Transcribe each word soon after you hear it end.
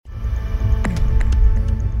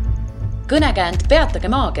Kõnekäänd Peatage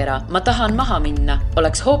maakera, ma tahan maha minna,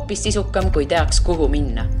 oleks hoopis sisukam, kui teaks, kuhu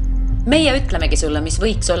minna. Meie ütlemegi sulle, mis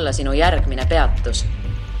võiks olla sinu järgmine peatus.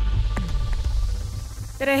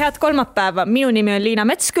 Tere, head kolmapäeva. Minu nimi on Liina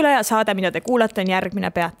Metsküla ja saade, mida te kuulate, on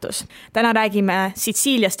järgmine peatus. Täna räägime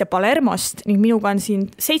Sitsiiliast ja Palermost ning minuga on siin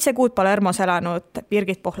 7 kuud Palermos elanud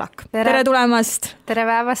Birgit Pohlak. Tere tulemast! Tere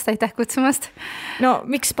päevast, aitäh kutsumast! No,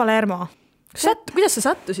 miks Palermo? Kuidas sa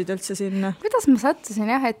sattusid üldse sinna? Kuidas ma sattusin,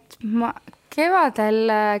 jah, et ma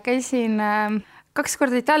kevadel käisin 2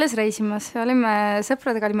 korda Itaalias reisimas. Olime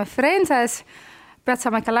sõpradega, olime Firenzes,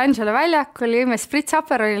 Piazza Michelangelo väljakul, jõime Spritz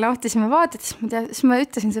Aperoli, nautisime vaadet, siis ma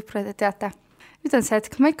ütlesin sõprade, et teate, nüüd on see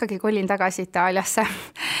hetk, ma ikkagi kolin tagasi Itaaliasse.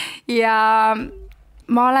 Ja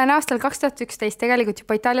ma olen aastal 2011 tegelikult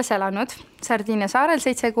juba Itaalias elanud, Sardiinia saarel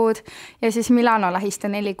 7 kuud ja siis Milano lähiste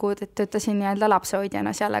 4 kuud, et töötasin nii-öelda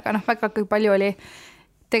lapsehoidjana seal, aga väga palju oli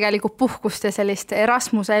tegelikult puhkust ja sellist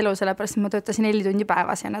Erasmuse elu, sellepärast ma töötasin 4 tundi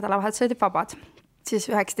päevas ja nädalavahetused olid vabad. Siis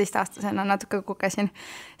 19-aastasena natuke kogesin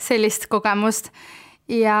sellist kogemust.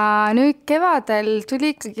 Ja nüüd kevadel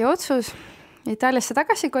tuli ikkagi otsus Itaaliasse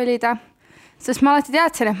tagasi kolida, sest ma alati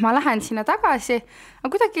teadsin, et ma lähen sinna tagasi,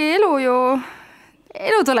 aga kuidagi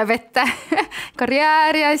elu tuleb ette.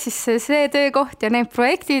 Karjäär ja siis see töökoht ja need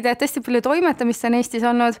projektid ja hästi palju toimetamist on Eestis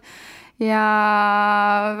olnud ja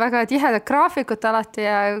väga tihedad graafikud alati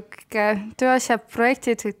ja tööasjad,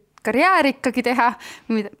 projektid, karjäär ikkagi teha,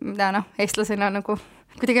 mida eestlasena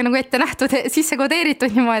kuidagi ette nähtud, sisse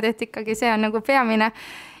kodeeritud niimoodi, et ikkagi see on peamine.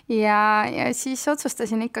 Ja siis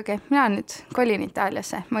otsustasin ikkagi, mina nüüd kolin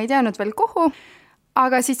Itaaliasse. Ma ei teadnud veel kuhu,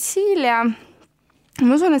 aga Sitsiilia,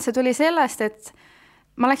 ma usun, et see tuli sellest, et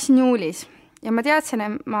ma läksin juulis ja ma teadsin,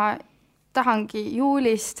 et ma tahangi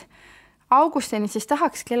juulist augustini, siis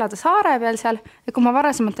tahakski elada saare peal seal ja kui ma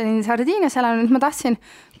varasemalt olin Sardiinias elanud, ma tahtsin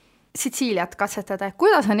Sitsiiliat katsetada,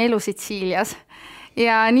 kuidas on elu Sitsiilias.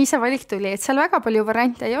 Ja nii see valik tuli, et seal väga palju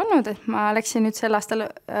variante ei olnud, et ma läksin nüüd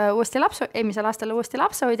eelmisel aastal uuesti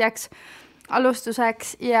lapsehoidjaks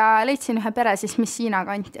alustuseks ja leidsin ühe pere siis Messina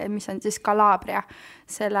kanti, mis on siis Calabria,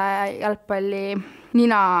 selle jalgpalli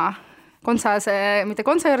nina mitte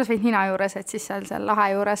Konsa juures, vaid nina juures, et siis seal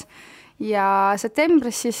lahe juures. Ja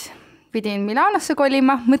septembris siis pidin Milanosse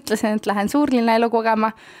kolima, mõtlesin, et lähen suurlinna elu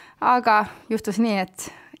kogema, aga juhtus nii, et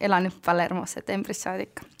elan nüüd Palermos septembrist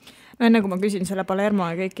saadik. No enne kui ma küsin selle Palermo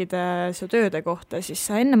ja kõikide su tööde kohta, siis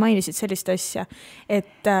sa enne mainisid sellist asja,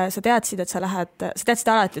 et sa teadsid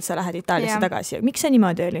alati, et sa lähed Itaaliasse tagasi. Miks see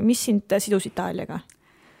niimoodi oli? Mis sind sidus Itaaliaga?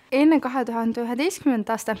 Enne 2011.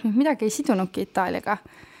 aastat midagi ei sidunudki Itaaliaga.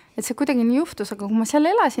 Et see kuidagi nii juhtus, aga kui ma seal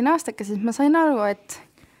elasin aastake, siis ma sain aru, et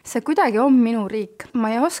see kuidagi on minu riik. Ma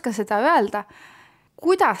ei oska seda öelda,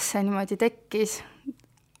 kuidas see niimoodi tekkis.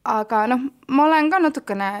 Aga ma olen ka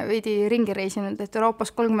natukene veidi ringi reisinud, et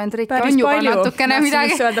Euroopas 30 riiki on juba palju. Natukene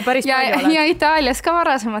midagi. Ja Itaalias ka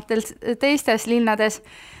varasematel teistes linnades.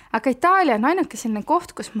 Aga Itaalia on ainuke selline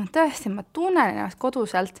koht, kus ma tunnen ennast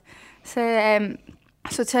koduselt. See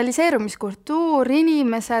sotsialiseerumiskultuur,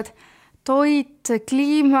 inimesed, toit,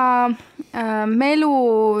 kliima, melu,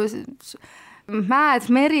 mäed,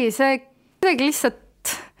 meri, see kuidagi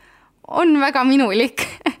lihtsalt on väga minulik.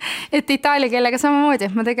 Et itaalia keelega samamoodi,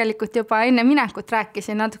 et ma tegelikult juba enne minekut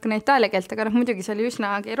rääkisin natukene itaalia keelt, aga muidugi see oli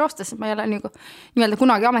üsnagi roostas, et ma ei ole nii-öelda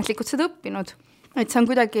kunagi ametlikult seda õppinud. Et see on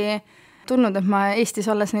kuidagi tulnud, et ma Eestis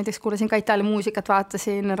olles näiteks kuulasin ka itaalia muusikat,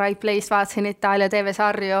 vaatasin Rai Playst, vaatasin Itaalia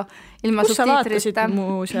TV-sarju ilma subtiitrita. Kus sa vaatasid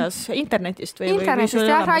muuseas? Internetist? Internetist,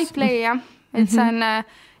 jah, Rai Play, jah. Et see on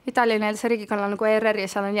Itaalia see riigikanal ERR ja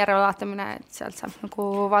seal on järelvaatamine, et sealt saab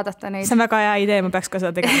vaadata neid. See on väga hea idee, ma peaks ka seda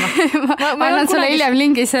tegema. ma annan sulle hiljem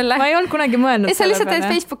lingi selle. Ma ei olnud kunagi mõelnud. See lihtsalt teed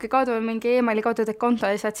Facebooki kaudu või mingi emaili kaudu teed konto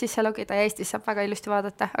ja saad sisse logida ja Eestis saab väga ilusti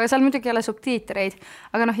vaadata. Aga seal muidugi ei ole subtiitreid,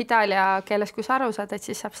 aga itaalia keeles, kui sa aru saad, et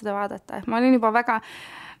siis saab seda vaadata. Ma olin juba väga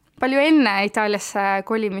palju enne Itaaliasse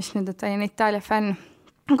kolimist nüüd, et olin Itaalia fänn.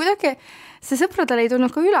 Kuidagi see sõpradele ei tulnud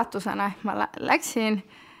ka üllatusena, et ma läksin.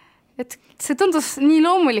 Et see tundus nii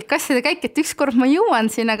loomulik asjade käik, et ükskord ma jõuan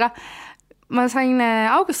siin, aga ma sain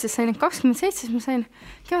augustis 27, siis ma sain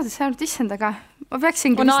kevades saanud issand, aga ma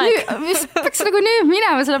peaksingi peaks nüüd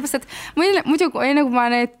minema, sellepärast, et muidu enne kui ma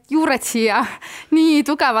need juured siia nii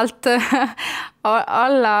tugevalt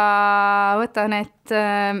alla võtan, et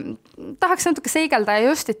tahaks natuke seigelda ja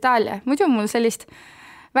just Itaalia. Muidu mul sellist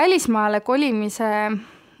välismaale kolimise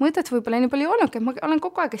mõtet võib-olla nii palju ei olnud, et ma olen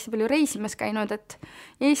kogu aeg hästi palju reisimas käinud, et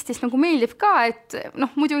Eestis meeldib ka, et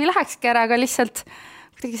muidu ei lähekski ära, aga lihtsalt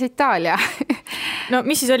kuidagi see Itaalia. No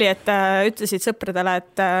mis siis oli, et ütlesid sõpradele,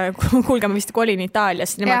 et kuulge, ma vist kolin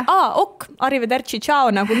Itaaliast. Ok, arrivederci,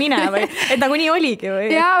 ciao, nagu mine või, et nagu nii oligi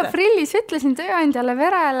või? Ja aprillis ütlesin tööandjale,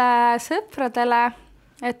 Verele, sõpradele,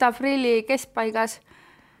 et aprilli keskpaigas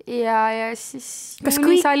ja siis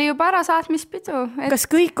juunis oli juba ära saatmispidu. Kas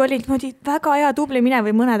kõik olid moodi väga hea tubli mine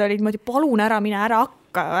või mõned olid moodi palun ära mine, ära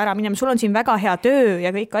hakka ära minema, sul on siin väga hea töö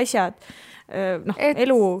ja kõik asjad,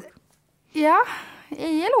 elu... Jah,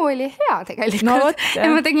 ei, elu oli hea tegelikult. No, ja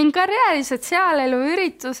ma tegin karjääri, sotsiaalelu,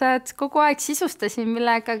 üritused, kogu aeg sisustasin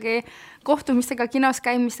millegagi kohtumistega, kinos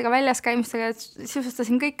käimistega, väljas käimistega,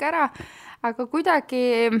 sisustasin kõik ära, aga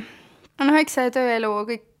kuidagi, eks see tööelu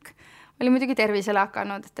kõik oli muidugi tervisele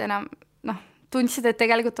hakanud, et enam tundsid, et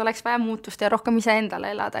tegelikult oleks vaja muutust ja rohkem ise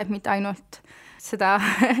endale elada, et mitte ainult seda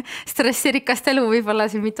stressirikast elu võib-olla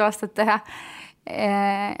siin mitu aastat teha.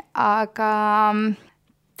 Aga...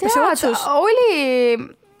 Tead,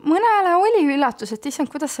 mõnele oli üllatus, et issand,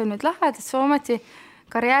 kuidas sa nüüd lähed, et sa ometi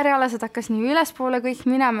karjäärialased hakkas nii ülespoole kõik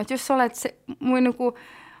minema, et just sa oled, mul nagu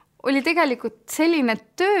oli tegelikult selline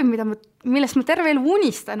töö, millest ma terve elu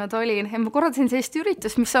unistanud olin, ja ma korraldasin sellist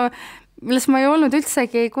üritust, millest ma ei olnud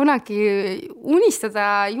üldsegi kunagi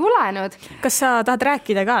unistada julenud. Kas sa tahad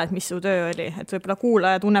rääkida ka, et mis su töö oli, et võib-olla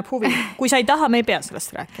kuulaja tunneb huvi? Kui sa ei taha, me ei pea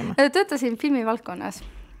sellest rääkima. Töötasin filmivaldkonnas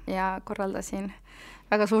ja korraldasin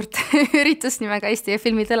väga suurt üritust nimega Eesti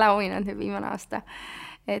filmi teleauhinnad viimane aasta.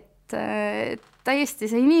 Et täiesti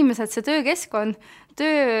see inimesed, see töökeskkond,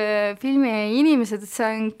 tööfilmi inimesed, et see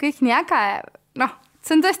on kõik nii äge.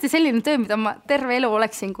 See on tõesti selline töö, mida ma terve elu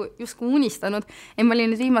oleksin justkui unistanud. Ja ma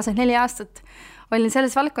olin nüüd viimased 4 aastat. Olin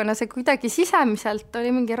selles valdkonnas ja kuidagi sisemiselt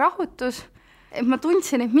oli mingi rahutus. Et ma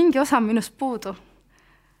tundsin, et mingi osa minust puudu.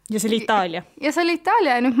 Ja see oli Itaalia. Ja see oli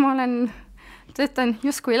Itaalia ja nüüd ma töötan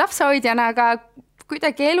justkui lapsehoidjana, aga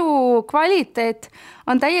kuidagi elu kvaliteet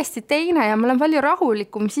on täiesti teine ja ma olen palju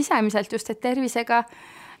rahulikum sisemiselt just, et tervisega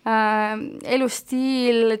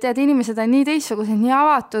elustiil, tead, inimesed on nii teistsugused, nii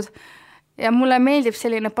avatud ja mulle meeldib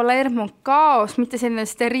selline Palermo kaos, mitte selline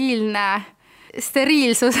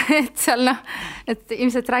steriilsus, et seal et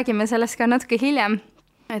ilmselt räägime sellest ka natuke hiljem,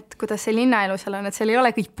 et kuidas see linnaelu seal on, et seal ei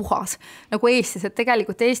ole kõik puhas nagu Eestis, et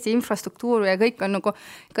tegelikult Eesti infrastruktuur ja kõik on nagu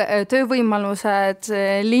töövõimalused,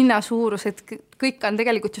 linna suurused, kõik on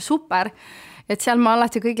tegelikult ju super, et seal ma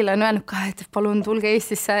alati kõigile on öelnud ka, et palun tulge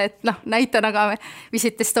Eestisse, et näitan aga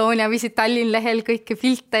Visit Estonia, Visit Tallinn lehel kõiki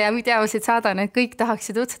pilte ja videosid saadan, et kõik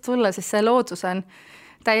tahaksid õudselt tulla, sest see loodus on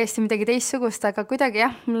täiesti midagi teistsugust, aga kuidagi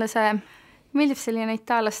jah, mulle see meeldib selline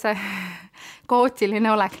itaallaste kaootiline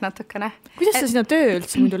olek natukene. Kuidas sa sinna töö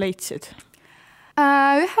üldse muidu leidsid?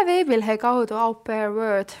 Ühe veebilehe kaudu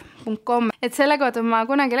aupairworld.com, et selle kaudu ma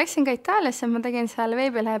kunagi läksin ka Itaaliasse, ma tegin seal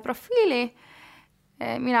veebilehe profiili,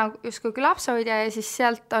 mina justkui lapsehoidja ja siis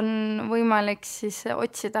sealt on võimalik siis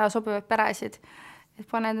otsida sobivaid peresid, et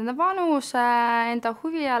paned enda vanuse, enda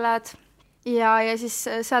huvialad ja siis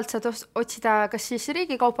sealt saad otsida kas siis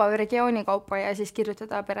riigikaupa või regioonikaupa ja siis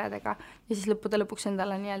kirjutada peredega ja siis lõpuks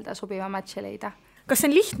endale nii-öelda sobiva matchi leida. Kas see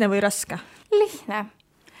on lihtne või raske? Lihtne.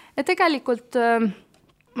 Ja tegelikult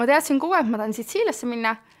ma teadsin kogu aeg, ma tahan Sitsiiliasse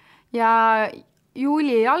minna ja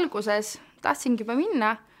juuli alguses tahtsingi juba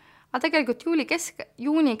minna, aga tegelikult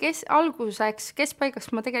juuni alguseks, keskpaigaks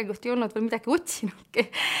ma tegelikult ei olnud veel midagi otsinudki.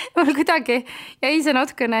 Mul kuidagi jäi see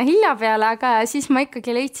natukene hilja peale, aga siis ma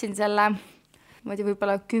ikkagi leidsin selle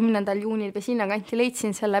võib-olla 10. juunil või sinna kanti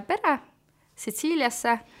leidsin selle pere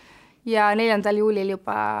Sitsiiliasse ja 4. juulil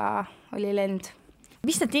juba oli lend.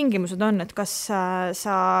 Mis need tingimused on, et kas sa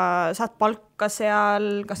saad palka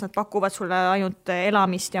seal, kas nad pakuvad sulle ainult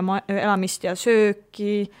elamist ja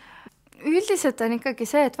sööki? Üldiselt on ikkagi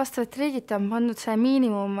see, et vastavalt riigiti on pandud see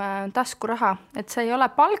miinimum taskuraha, et see ei ole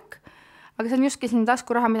palk, aga see on justki siin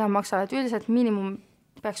taskuraha, mida maksavad. Üldiselt miinimum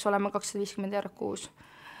peaks olema 250 € kuus.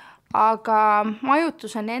 Aga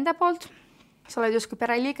majutus on nende poolt, sa oled justkui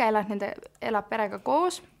pereliige, elab perega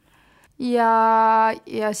koos ja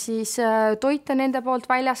siis toita nende poolt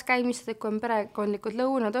väljas käimist, et kui on perekondlikud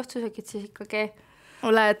lõunad, õhtusöögid, siis ikkagi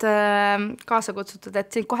oled kaasa kutsutud,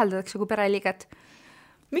 et sind koheldatakse kui pereliiget.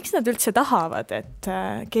 Miks nad üldse tahavad, et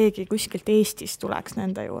keegi kuskilt Eestist tuleks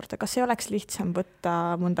nende juurde? Kas ei oleks lihtsam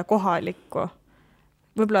võtta mõnda kohalikku?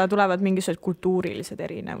 Võib-olla tulevad mingisugused kultuurilised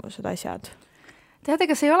erinevused asjad? Tead,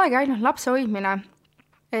 ega see ei olegi ainult lapse hoidmine,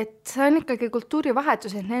 et see on ikkagi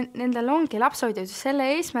kultuurivahetus, et nendel ongi lapsehoidjad selle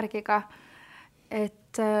eesmärgiga,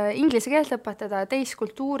 et inglise keelt õpetada, teist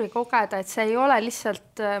kultuuri kogeda, et see ei ole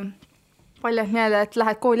lihtsalt palju nii-öelda, et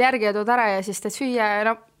lähed kooli järgi ja tood ära ja siis teed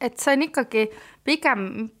süüa, et see on ikkagi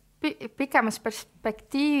pikemas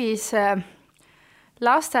perspektiivis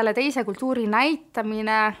lastele teise kultuuri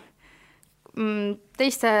näitamine,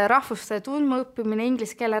 teiste rahvuste tundmaõppimine,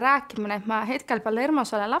 inglise keele rääkimine, et ma hetkel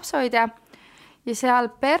Palermos olen lapsehoidja ja seal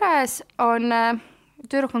peres on,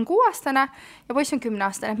 tüdruk on 6-aastane ja poiss on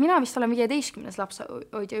 10-aastane, mina vist olen 15.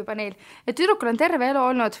 lapsehoidja juba neil. Ja tüdrukul on terve elu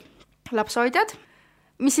olnud lapsehoidjad,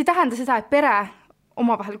 mis ei tähenda seda, et pere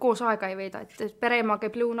omavahel koos aega ei veeda, et pereema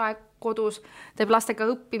käib lõunaaeg kodus, teeb lastega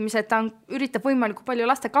õppimised, ta üritab võimalikult palju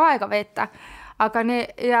lastega aega veeta, aga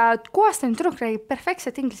ja 6-aastane tüdruk räägib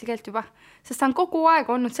perfektselt inglise keelt juba, sest ta on kogu aeg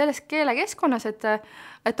olnud selles keelekeskkonnas,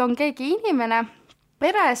 et on keegi inimene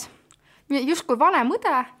peres, justkui vanem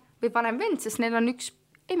õde või vanem vend, sest neil on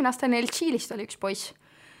eelmine aasta neil Tšiilist oli üks poiss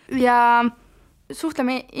ja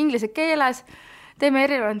suhtleme inglise keeles, teeme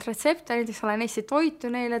erinevaid retsepte, näiteks olen Eesti toitu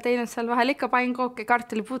neile teinud seal vahel ikka pannkooke,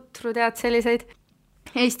 kartuliputru, tead selliseid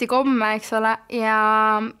Eesti komme, eks ole, ja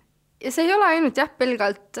see ei ole ainult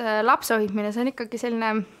pelgalt lapse hoidmine, see on ikkagi selline,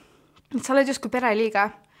 et sa oled justkui pereliiga,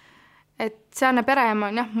 et sealne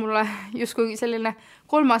pereema on mulle justkui selline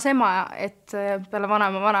 3. ema, et peale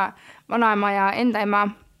vanaema ja enda ema,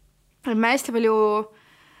 me hästi palju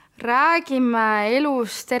räägime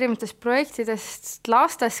elust, erinevatest projektidest,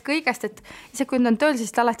 lastest, kõigest, et isegi kui nad on tööl,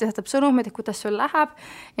 siis ta alati saadab sõnumid, et kuidas sul läheb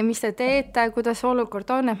ja mis te teete, kuidas olukord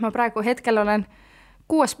on, et ma praegu hetkel olen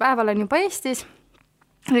 6 päeval on juba Eestis,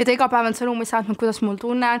 ja ta iga päev on sõnumi saatnud, kuidas mul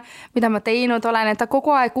tunne on, mida ma teinud olen, et ta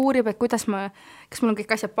kogu aeg uurib, et kas mul on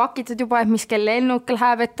kõik asjad pakitud juba, et mis kell lennuk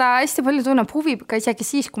läheb, et ta hästi palju tunneb huvi ka isegi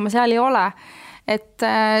siis, kui ma seal ei ole. Et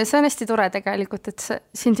see on hästi tore tegelikult, et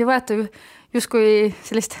sind ei võeta justkui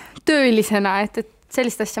sellist töölisena, et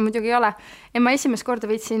sellist asja muidugi ei ole. Ja ma esimest korda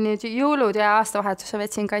võtsin nüüd jõulud ja aastavahetuse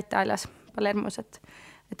võtsin ka Itaalias Palermos,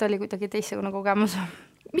 et oli kuidagi teistsugune kogemus.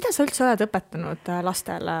 Mida sa üldse oled õpetanud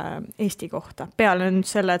lastele Eesti kohta? Peale nüüd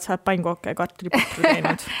selle, et sa oled pannkooke ja kartuliputru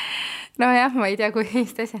teinud. Nojah, ma ei tea, kui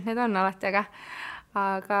Eesti asjad need on alati,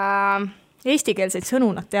 aga... Eestikeelseid sõnu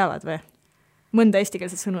nad teavad või? Mõnda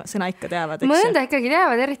eestikeelset sõna ikka teavad, eks? Mõnda ikkagi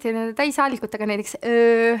teavad, eriti täishaalikutega näiteks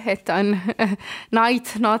et on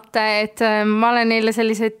night, not, et ma olen neile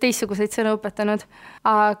selliseid teistsuguseid sõnu õpetanud,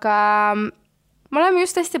 aga ma oleme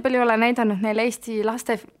just hästi palju näidanud neile Eesti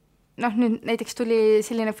laste, nüüd näiteks tuli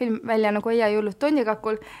selline film välja nagu Eia jõulud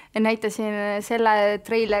tondikakul ja näitasin selle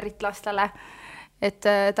treilerit lastele, et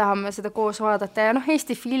tahame seda koos vaadata ja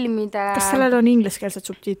Eesti filmide... Kas sellel on ingliskeelsed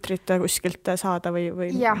subtiitrid kuskilt saada või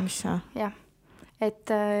mis sa... Jah.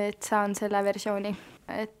 Et saan selle versiooni,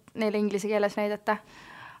 et neile inglise keeles näidata.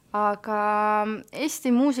 Aga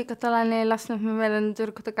Eesti muusikat olen neil lasknud, me veel on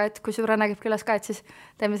tüdrukutega, et kui Suure nägib külas ka, et siis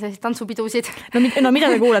teeme sellised tantsupidusid. No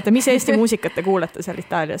mida te kuulate? Mis Eesti muusikat te kuulate seal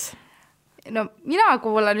Itaalias? No mina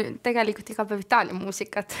kuulan tegelikult iga päev Itaalia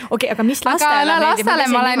muusikat. Okei, aga mis lastele meeldib? Lastele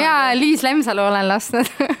ma olen Liis Lemsalu olen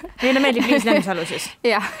lasknud. Neile meeldib Liis Lemsalu siis?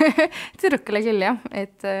 Jah, tüdrukule küll jah,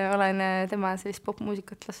 et olen tema sellist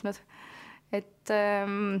popmuusikat lasknud. Et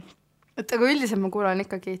aga üldiselt ma kuulan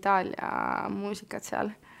ikkagi Itaalia muusikat seal,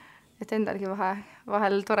 et endalgi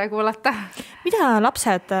vahel tore kuulata. Mida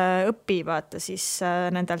lapsed õpivad siis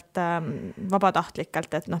nendelt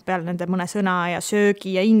vabatahtlikelt, et peale nende mõne sõna ja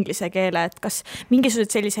söögi ja inglise keele, et kas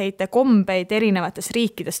mingisugused selliseid kombeid erinevatest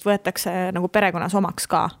riikidest võetakse nagu perekonnas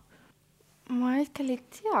omaks ka? Ma hetkel ei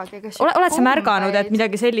teagi. Oled sa märganud, et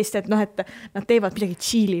midagi sellist, et nad teevad midagi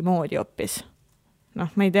Tšiili moodi hoopis? Ma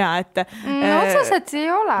ei tea, et... Otseselt ei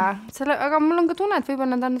ole, aga mul on ka tunne, et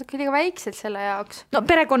võib-olla nad on liiga väiksed selle jaoks. No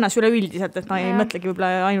perekonnas üleüldiselt, et ma ei mõtlegi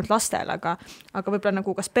võib-olla ainult lastel, aga võib-olla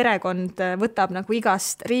nagu kas perekond võtab nagu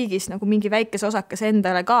igast riigist nagu mingi väikese osakese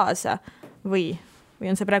endale kaasa või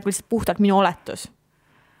on see praegu lihtsalt puhtalt minu oletus?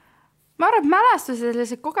 Ma arvan, et mälestused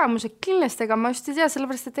sellised kogemused kindlasti, aga ma just ei tea,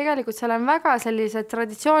 sellepärast, et tegelikult seal on väga sellised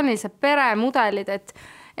traditsioonilised peremudelid, et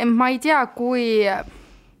ma ei tea,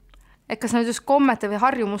 et kas nad just kommete või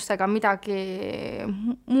harjumustega midagi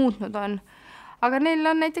muutnud on. Aga neil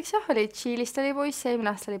on näiteks oli Tšiilist oli poiss,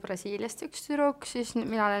 eelmine aasta oli Brasiiliast üks tüdruk, siis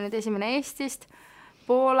mina olen nüüd esimene Eestist,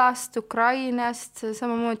 Poolast, Ukrainast,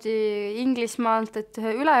 samamoodi Inglismaalt, et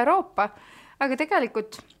üle Euroopa. Aga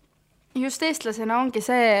tegelikult just eestlasena ongi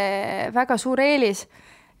see väga suur eelis,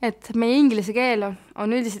 et meie inglise keel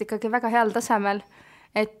on üldiselt ikkagi väga heal tasemel.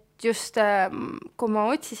 Et just kui ma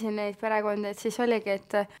otsisin neid perekondi, et siis oligi,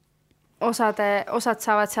 et osad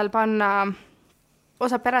saavad seal panna,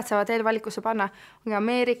 osad pered saavad eelvalikusse panna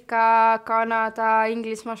Ameerika, Kanada,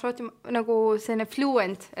 Inglismaa, Šoti, nagu selline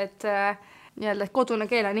fluent, et nii-öelda kodune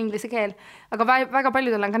keel on inglise keel, aga väga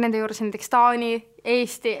paljudel on ka nende juures näiteks Taani,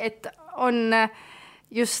 Eesti, et on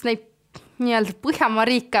just neid nii-öelda Põhjamaa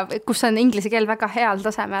riike, kus on inglise keel väga heal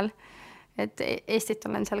tasemel. et Eestit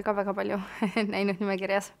olen seal ka väga palju näinud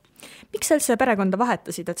nimekirjas. Miks sa üldse perekonda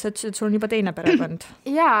vahetasid, et sa ütlesid, et sul on juba teine perekond?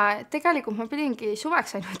 Jaa, tegelikult ma pidingi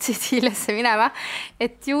suveks ainult Sitsiiliasse minema,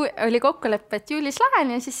 et oli kokkulepe, et juulis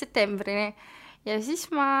lähen ja siis septembrini. Ja siis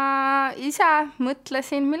ma ise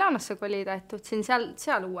mõtlesin Milanosse kolida, et võtsin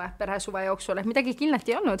seal uue peresuve jooksul, et midagi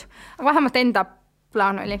kindlasti ei olnud, aga vähemalt enda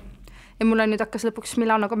plaan oli. Ja mulle nüüd hakkas lõpuks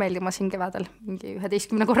Milano ka meeldima siin kevadel, mingi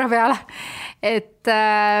 11 korra peale. Et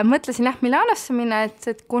mõtlesin Milanosse minna,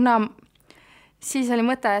 et kuna siis oli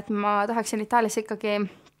mõte, et ma tahaksin Itaaliasse ikkagi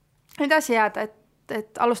edasi jääda,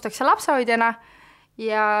 et alustaks lapsehoidjana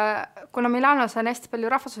ja kuna Milanos on hästi palju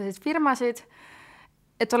rahvusvahelisi firmasid,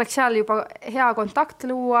 et oleks seal juba hea kontakt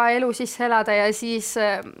luua, elu sisse elada ja siis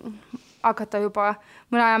hakata juba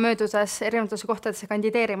mõne aja möödudes erinevatesse kohtadesse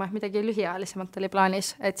kandideerima, et midagi lühiajalisemalt oli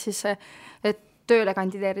plaanis, et siis et tööle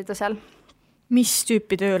kandideerida seal. Mis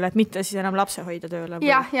tüüpi tööle, et mitte siis enam lapsehoida tööle?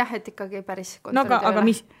 Jah, et ikkagi päris kontoritööle. Aga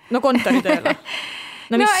mis? No kontoritööle.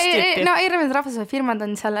 Mis tüüpi? No erinevad rahvusvahelised firmad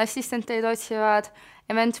on seal, assistenteid otsivad,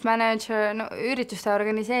 event manager, ürituste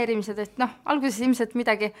organiseerimised, et alguses ilmselt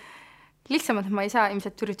midagi lihtsamalt ma ei saa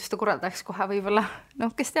ilmselt ürituste korraldajaks kohe võib-olla.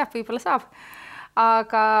 Kes teab, võib-olla saab.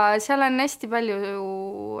 Aga seal on hästi palju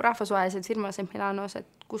rahvusvahelised firmasid Milanos,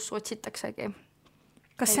 et kus otsitaksegi.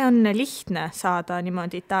 Kas see on lihtne saada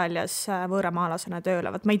niimoodi Itaalias võõramaalasena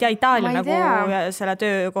tööle? Ma ei tea Itaalia selle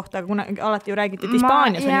töö kohta, kuna alati ju räägiti, et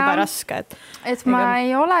Hispaanias on juba raske. Et ma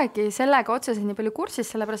ei olegi sellega otseselt nii palju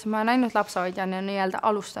kursis, sellepärast ma olen ainult lapsehoidjana nii-öelda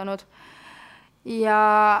alustanud.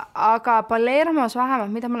 Aga Palermos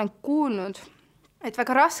vähemalt, mida ma olen kuulnud, et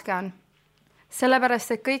väga raske on.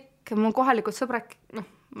 Sellepärast, et kõik mu kohalikud sõbrad, kuna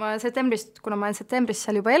ma olen septembris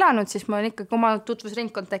seal juba elanud, siis ma olen ikkagi oma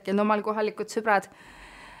tutvusringkond tekkinud, omal kohalikud sõbrad.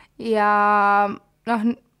 Ja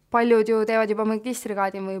paljud ju teevad juba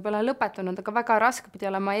magistrikraadi või võib-olla lõpetanud, aga väga raske pidi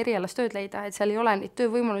olema erialas tööd leida, et seal ei ole neid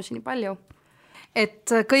töövõimalusi nii palju.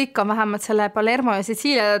 Et kõik on vähemalt selle Palermo ja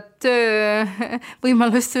Sitsiilia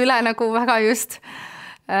töövõimaluste üle nagu väga just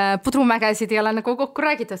pudrumägesid ei ole nagu kokku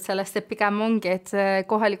räägitud sellest, et pigem ongi, et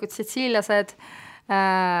kohalikud sitsiiliased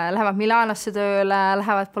lähevad Milanosse tööle,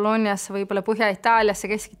 lähevad Bolognasse, võib-olla Põhja-Itaaliasse,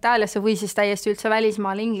 Kesk-Itaaliasse või siis täiesti üldse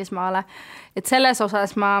välismaale, Inglismaale. Et selles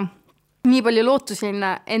osas ma nii palju lootusin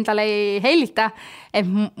endale ei hellita, et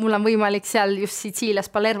mul on võimalik seal just Sitsiilias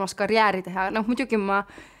Palermos karjääri teha. Muidugi ma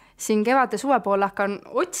siin kevade suve poole hakkan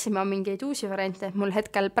otsima mingeid uusi variante, et mul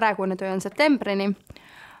hetkel praegune töö on septembrini,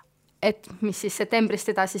 et mis siis septembrist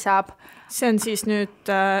edasi saab. See on siis nüüd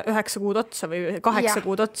 9 kuud otsa või 8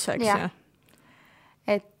 kuud otsa, eks ju?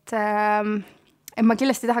 Et ma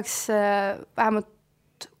kindlasti tahaks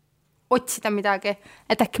vähemalt otsida midagi,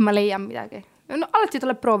 et äkki ma leian midagi. Alati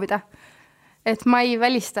tuleb proovida. Et ma ei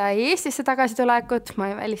välista Eestisse tagasi tulekut, ma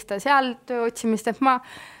ei välista seal töö otsimist, et ma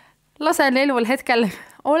lasen elul hetkel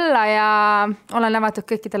olla ja olen avatud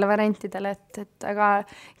kõikidele variantidele, et aga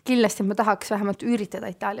kindlasti ma tahaks vähemalt üritada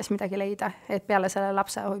Itaalias midagi leida, et peale selle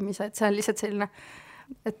lapse hoidmise, et see on lihtsalt selline,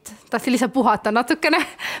 et tahtsin lihtsalt puhata natukene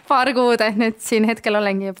paar kuud, et nüüd siin hetkel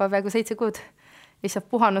olengi juba peaaegu 7 kuud lihtsalt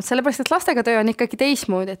puhanud, sellepärast, et lastega töö on ikkagi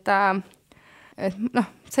teismoodi, et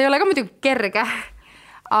see ei ole ka muidugi kerge,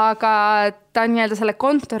 aga ta on nii-öelda selle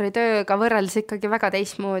kontoritööga võrreldes ikkagi väga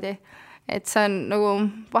teismoodi. Et see on nagu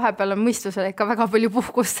vahepeal on mõistusel ikka väga palju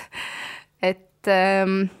puhkust, et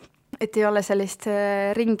ei ole sellist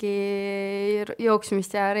ringi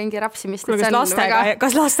jooksmist ja ringi rapsimist.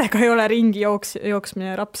 Kas lastega ei ole ringi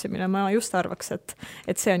jooksmine ja rapsimine? Ma just arvaks,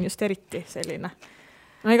 et see on just eriti selline.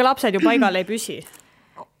 Ega lapsed ju paigal ei püsi.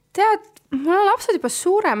 Tead, mul on lapsed juba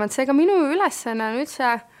suuremad, seega minu ülesanne on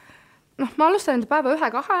üldse, ma alustan enda päeva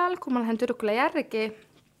 1-2 ajal, kui ma lähen tüdrukule järgi.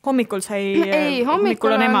 Hommikul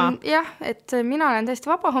hommikul on ema? Jah, et mina olen täiesti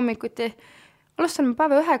vaba hommikuti. Alustan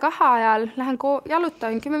päeva 1-2 ajal, lähen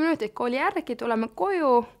jalutan 10 minutit kooli järgi, tuleme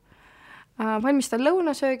koju, valmistan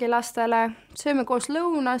lõunasöögi lastele, sööme koos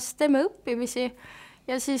lõunas, teeme õppimisi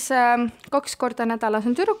ja siis 2 korda nädalas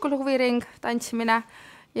on tüdrukul huviring, tantsimine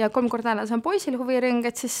ja 3 korda nädalas on poisil huviring,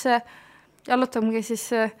 et siis jalutamegi siis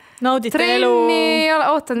trenni,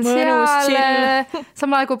 ootan seal,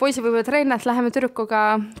 samal ajal kui poisi võivad trenni, et läheme tüdrukuga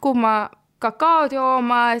kuuma kakaod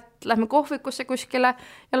jooma, et lähme kohvikusse kuskile,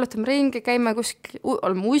 jalutame ringi, käime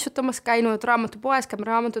oleme uisutamas käinud, raamatupoes, käime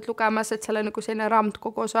raamatut lugemas, et selle nagu selline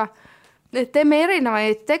raamatukogu osa. Teeme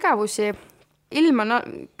erinevaid tegevusi, ilm on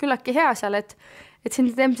küllaki hea seal, et siin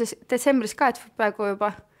detsembris ka, et praegu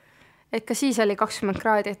juba et ka siis oli 20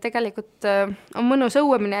 kraadi, et tegelikult on mõnus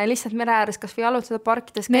õuemine ja lihtsalt mere ääres kas või jalutada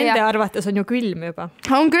parkides käia. Nende arvates on ju külm juba.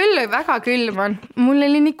 On küll, väga külm on. Mul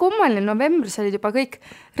oli nii kummaline, novembris olid juba kõik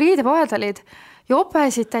riidepoed olid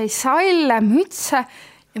jopesid täis salle, mütse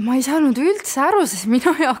ja ma ei saanud üldse aru, sest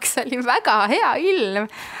minu jaoks oli väga hea ilm,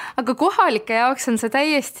 aga kohalike jaoks on see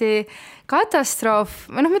täiesti katastroof,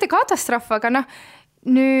 või noh, mitte katastroof, aga noh,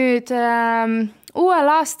 nüüd uuel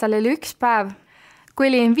aastal oli üks päev, kui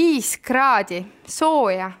oli 5 kraadi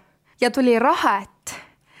sooja ja tuli rahet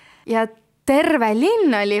ja terve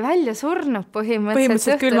linn oli välja surnud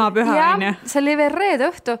põhimõtteliselt külmapüha. Ja see oli veel reede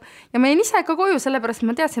õhtu ja ma jäin ise ka koju, sellepärast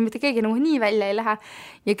ma teadsin, mitte keegi nagu nii välja ei lähe.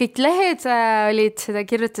 Ja kõik lehed olid seda,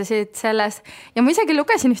 kirjutasid selles. Ja ma isegi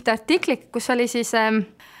lugesin ühte artiklit, kus oli siis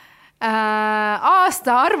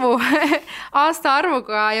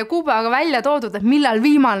aastaarvuga ja kuupäevaga välja toodud, et millal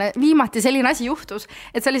viimati selline asi juhtus.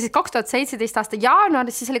 Et see oli siis 2017 aasta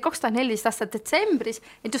jaanuaris, siis oli 2014 aasta detsembris,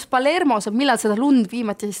 et just Palermos on, millal seda lund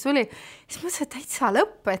viimati siis tuli. Siis mõtlesin, et täitsa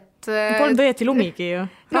lõpp, et polnud õieti lumigi ju.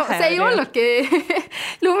 No see ei olnudki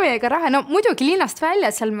lumi ega rahe. No muidugi linnast välja,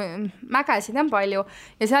 seal mägesid on palju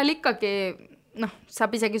ja seal ikkagi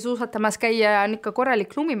saab isegi suusatamas käia ja on ikka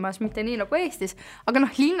korralik lumimas, mitte nii nagu Eestis, aga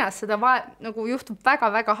linnas seda nagu juhtub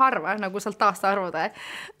väga-väga harva, nagu sealt aastaarvude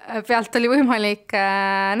pealt oli võimalik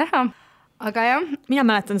näha, aga jah. Mina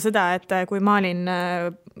mäletan seda, et kui ma olin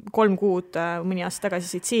 3 kuud mõni aasta tagasi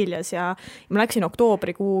Sitsiilias ja ma läksin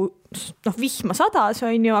oktoobrikuu, vihma sadas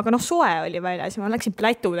on ju, aga soe oli väljas ja ma läksin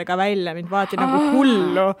plätudega välja, mind vaati nagu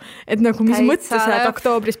hullu, et nagu mis mõttes lähed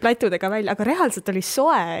oktoobris plätudega välja, aga reaalselt oli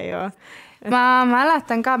soe ju. Ma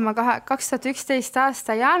mäletan ka, ma 2011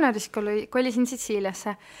 aasta jaanuaris kolisin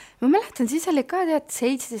Sitsiiliasse. Ma mäletan, siis oli ka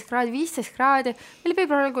 17 kraadi, 15 kraadi. Meil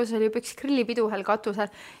veebruarikuus oli juba üks grillipidu ühel katusel.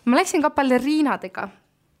 Ma läksin ka baleriinadega.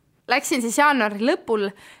 Läksin siis jaanuari lõpul.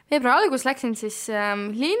 Veebruari algus läksin siis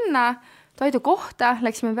linna, toidu kohta,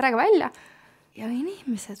 läksime perega välja. Ja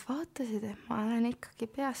inimesed vaatasid, et ma olen ikkagi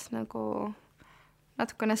peas nagu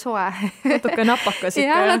natukene soe. Natuke napakas ikka.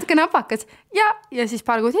 Ja, natuke napakas. Ja siis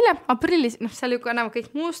paar kuud hiljem, aprillis, seal juba enam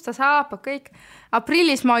kõik musta saapad, kõik.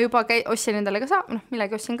 Aprillis ma juba ostsin endale ka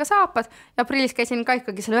millegi ostsin ka saapad. Ja aprillis käisin ka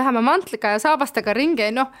ikkagi selle vähema mantliga ja saabastega ringi.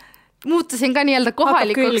 Muutusin ka nii-öelda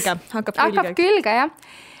kohalikuks. Hakkab külge, jah.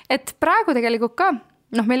 Et praegu tegelikult ka,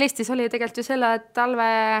 meil Eestis oli tegelikult ju selle talve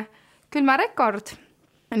külma rekord,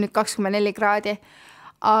 nüüd 24 kraadi.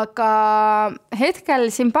 Aga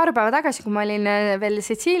hetkel siin paar päeva tagasi, kui ma olin veel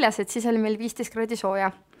Sitsiilias, et siis oli meil 15 kraadi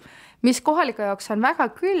sooja, mis kohaliku jaoks on väga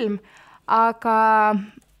külm, aga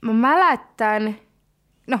ma mäletan,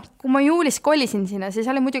 kui ma juulis kolisin sinna, siis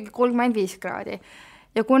oli muidugi 35 kraadi.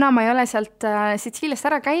 Ja kuna ma ei ole sealt Sitsiiliast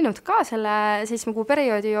ära käinud ka selle 7 kuu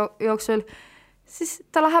perioodi jooksul, siis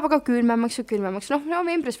ta läheb aga külmemaks ja külmemaks.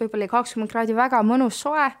 Novembris võib-olla 20 kraadi väga mõnus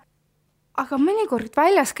soe, aga mõnikord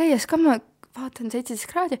väljas käies ka ma vaatan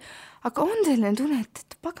 17 kraadi, aga on selline tunne,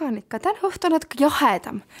 et pagan ikka täna õhtu natuke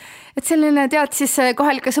jahedam. Et selline tead siis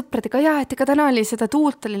kohalike sõpradega, et ikka täna oli seda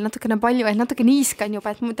tuult oli natukene palju, et natuke niiskan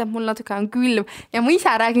juba, et mul natuke on külm ja ma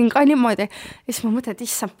ise räägin ka niimoodi. Ja siis ma mõtlen, et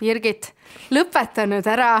issand Birgit,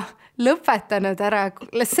 lõpetanud ära,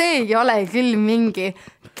 see ei ole küll mingi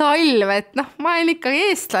talv, et ma olen ikka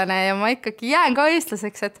eestlane ja ma ikkagi jään ka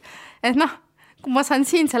eestlaseks, et kui ma saan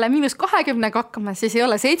siin selle -20 hakkama, siis ei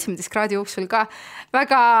ole 17 kraadi jooksul ka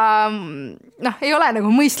väga, ei ole nagu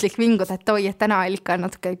mõistlik vinguda, et et täna oli ikka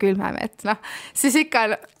natuke külmem, et siis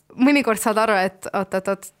ikka mõnikord saad aru, et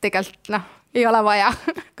oot, tegelikult ei ole vaja.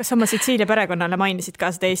 Kas sa oma Sitsiilia perekonnale mainisid ka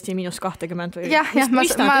seda Eesti -20 või? Jah,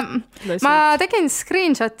 ma tegin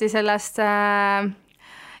screenshoti sellest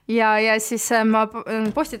ja siis ma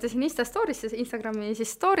postitasin Instagrami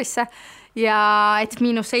siis story'sse ja et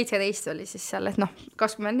 -17 oli siis seal, et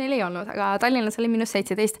 24 ei olnud, aga Tallinnas oli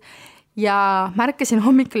 -17 ja märkasin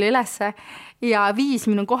hommikul ülesse ja 5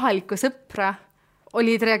 minu kohalikku sõpra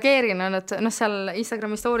olid reageerinud, seal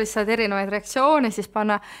Instagrami story's saad erinevaid reaktsioone siis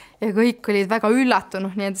panna ja kõik olid väga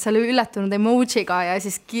üllatunud, nii et seal üllatunud emojiga ja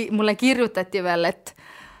siis mulle kirjutati veel, et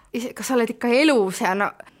kas sa oled ikka elus ja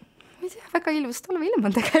ma ei tea, väga ilus talveilm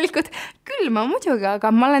on tegelikult külma muidugi,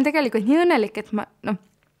 aga ma olen tegelikult nii õnnelik, et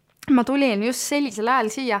ma tulin just sellisel ajal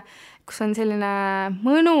siia, kus on selline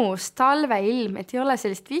mõnus talveilm, et ei ole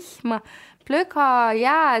sellist vihma, plöga,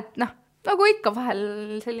 jääd, nagu ikka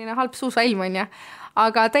vahel selline halb suusailm on ja,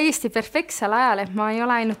 aga täiesti perfektsel ajal, et ma ei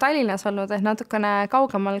ole ainult Tallinnas olnud, et natukene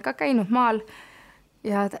kaugemal ka käinud maal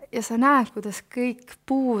ja sa näed, kuidas kõik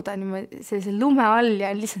puud on sellise lume all ja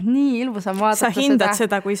lihtsalt nii ilus on vaadata seda. Sa hindad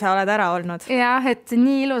seda, kui sa oled ära olnud. Jah, et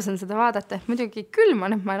nii ilus on seda vaadata, et muidugi külm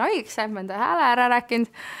on, et ma olen haigeks jäänud, ma enda hääle ära rääkinud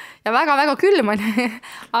ja väga-väga külm on,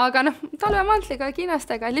 aga talvemantliga ja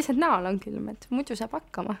kinastega lihtsalt näol on külm, et muidu saab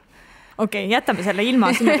hakkama. Okei, jätame selle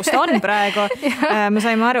ilma sinna, kus ta on praegu. Me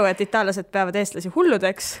saime aru, et itaallased peavad eestlasi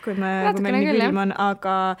hulludeks, kui meil nii külm on,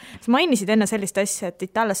 aga sa mainisid enne sellist asja, et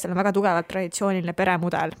itaallastel on väga tugevalt traditsiooniline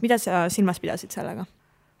peremudel. Mida sa silmas pidasid sellega?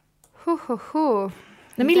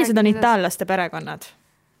 No millised on itaallaste perekonnad?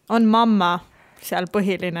 On mamma seal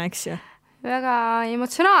põhiline, eks ju? Väga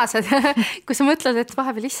emotsionaalsed, kui sa mõtled, et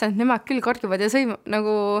vahepeal issand, nemad küll korgivad ja sõimab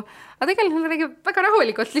nagu, aga tegelikult nad räägib väga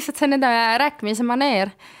rahulikult, lihtsalt see on nende rääkimise maneer.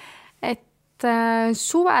 Et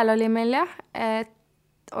suvel oli meil jah,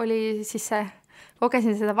 et oli siis see,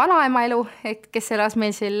 kogesin seda vanaema elu, kes elas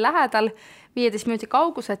meil siin lähedal 15 minuti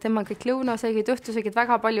kaugusel, et tema kõik lõunasöögid, õhtusöögid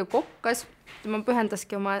väga palju kokkas, tema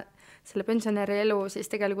pühendaski oma selle pensionäri elu siis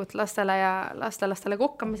tegelikult lastele ja lastelastele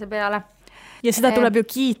kokkamise peale. Ja seda tuleb ju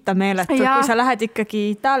kiita meeletult, kui sa lähed ikkagi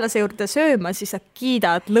itaallase juurde sööma, siis sa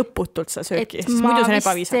kiidad lõputult sa sööki. Ma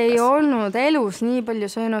vist ei olnud elus nii palju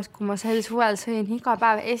söönud, kui ma sel suvel sõin iga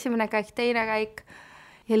päev, esimene käik, teine käik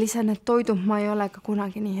ja lihtsalt need toidud ma ei ole ka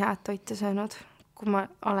kunagi nii head toite söönud, kui ma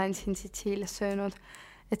olen siin Sitsiilias söönud.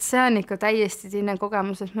 Et see on ikka täiesti teine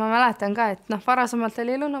kogemus, et ma mäletan ka, et varasemalt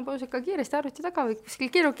oli lõunapaus ikka kiiresti arvuti taga või kuskil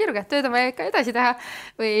kiiruga, tööd on vaja ikka edasi teha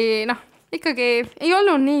või ikkagi ei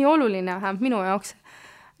olnud nii oluline vähem minu jaoks.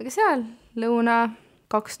 Aga seal lõuna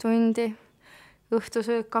 2 tundi,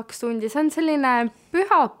 õhtusöök 2 tundi, see on selline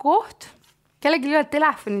püha koht, kellegi üle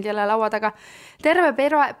telefonid jälle laua taga. Terve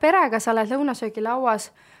perega sa oled lõunasöögi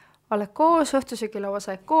lauas, oled koos, õhtusöögi lauas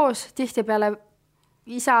oled koos, tihti peale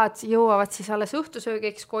isad jõuavad siis alles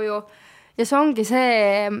õhtusöögiks koju ja see ongi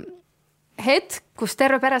see hetk, kus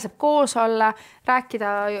terve pere saab koos olla, rääkida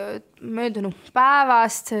möödunud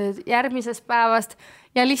päevast, järgmisest päevast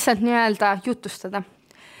ja lihtsalt nii-öelda jutustada.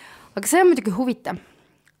 Aga see on muidugi huvitav.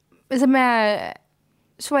 Me saame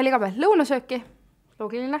suvel iga päev lõunasööki,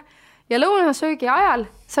 loogiline, ja lõunasöögi ajal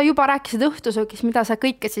sa juba rääkisid õhtusöögis, mida sa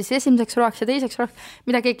kõike siis esimeseks roaks ja teiseks roaks,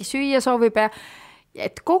 mida keegi süüa soovib ja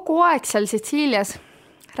et kogu aeg seal Sitsiilias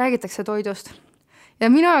räägitakse toidust. Ja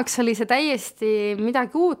minu jaoks oli see täiesti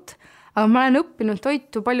midagi uut, aga ma olen õppinud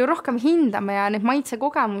toitu palju rohkem hindama ja need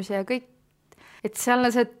maitsekogemusi ja kõik, et seal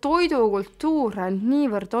see toidukultuur on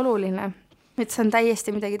niivõrd oluline, et see on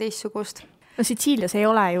täiesti midagi teistsugust. No Sitsiilias ei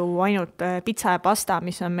ole ju ainult pitsa ja pasta,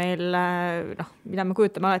 mis on meil, mida me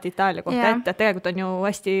kujutame alati Itaalia kohta ette, et tegelikult on ju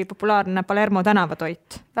hästi populaarne Palermo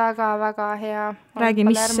tänavatoit. Väga hea. Räägi,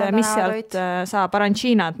 mis sealt saab,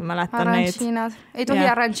 aranciinad, ma mäletan neid. Ei tohi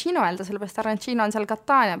arancino öelda, sellepärast arancino on seal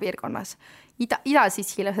Catania piirkonnas.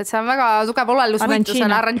 Ida-Sitsiilias, et see on väga tugev olelusvõitlus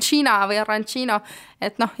on arancina või arancino,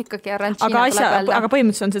 et ikkagi arancina tuleb öelda. Aga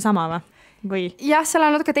põhimõtteliselt on see sama või? Jah, seal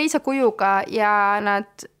on natuke teise kujuga ja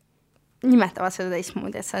nad nimetavad seda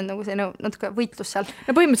teistmoodi, et see on nagu see natuke võitlus seal.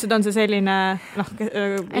 Ja põhimõtteliselt on see selline,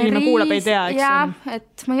 inimene kuulab, ei tea, eks? Jah,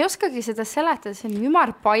 et ma ei oskagi seda seletada, see on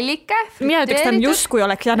ümarpallike. Mina ütleks, ta on just kui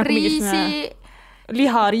oleks nagu mingisugune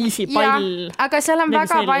liha, riisipall. Aga seal on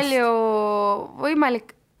väga palju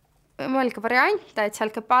võimalikke variante, et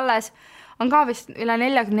seal käib alles, on ka vist üle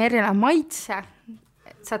 40 erineva maitse,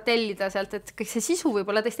 et saad tellida sealt, et kõik see sisu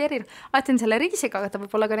võib olla tõesti erinev. Alati on selle riisiga, aga ta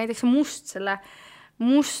võib olla ka näiteks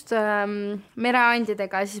must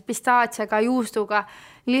mereandidega, siis pistaatsiaga, juustuga,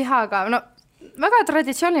 lihaga. No, väga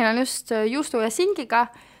traditsiooniline on just juustu ja singiga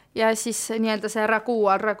ja siis nii-öelda see ragu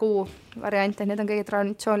variant, need on kõige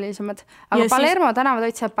traditsioonilisemad. Aga ja Palermo siis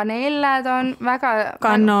tänavatoit, see panelled on väga...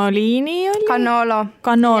 Cannolini oli? Cannolo.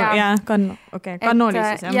 Cannoli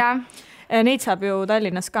siis, jah. Neid saab ju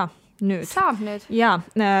Tallinnas ka. Nüüd. Saab nüüd. Ja,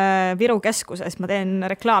 Viru keskuses ma teen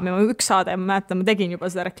reklaami, üks saade, ma tegin juba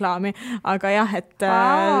seda reklaami, aga jah, et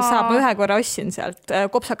saab, ma ühe korra ostsin sealt,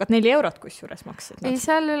 kopsakat 4 eurot kusjuures maksid. Ei,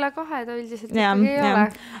 seal üle 2 ta üldiselt ikkagi ei ole.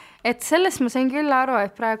 Et sellest ma sain küll aru,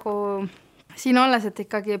 et praegu siin olles, et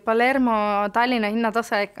ikkagi Palermo Tallinna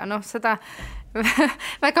hinnatase ikka, seda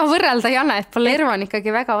väga võrrelda ei anna, et Palermo on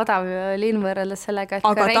ikkagi väga odav linn võrreldes sellega, et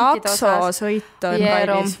aga taksosõit on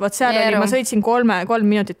kallis. Vot seal oli, ma sõitsin 3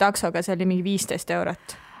 minutit taksoga, see oli mingi 15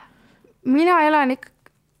 eurot. Mina elan ikka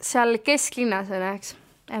seal kesklinnas, eks.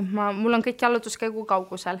 Mul on kõik jalutuskäigu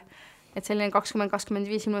kaugusel, et selline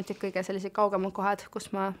 20-25 minutit kõige sellised kaugemad kohad,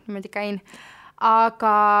 kus ma niimoodi käin.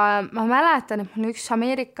 Aga ma mäletan, et mul üks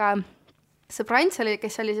Ameerika sõbrants oli,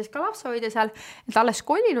 kes oli siis ka lapsehoidja seal, et alles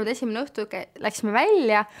kolinud, esimene õhtu läksime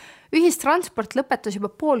välja, ühistransport lõpetus juba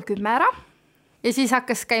 9:30 ära ja siis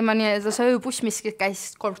hakkas käima nii-öelda see ööbuss, mis käis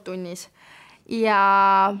 3 tunnis.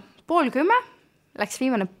 Ja 9:30 läks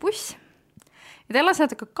viimane buss ja ta elas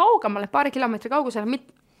natuke kaugemale, paari kilomeetri kaugusele,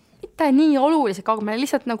 mitte nii oluliselt kaugemale,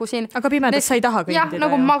 lihtsalt nagu siin. Aga pimedas sa ei taha kõndida? Jah,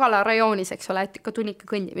 nagu Magala rajoonis, eks ole, et ikka tunnika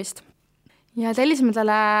kõndimist. Ja tellisime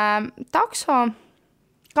talle takso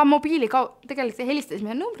ka tegelikult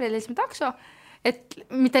helistasime numbrile, helistasime takso, et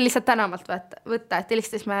mitte lihtsalt tänavalt võtta, et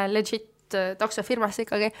helistasime legit taksofirmasse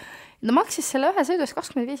ikkagi. Ta maksis selle ühe sõidust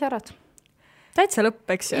 25 €. Täitsa lõpp,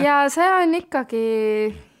 eks ju? Ja see on ikkagi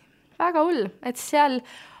väga hull, et seal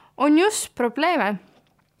on just probleeme,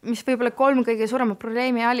 mis võib-olla 3 kõige suurema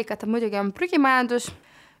probleemi allikat muidugi on prügimajandus,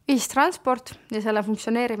 ühistransport ja selle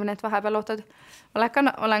funktsioneerimine, et vahepeal ootad.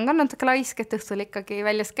 Olen ka natuke laisk, et õhtul ikkagi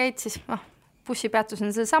väljas käid, siis bussipeatus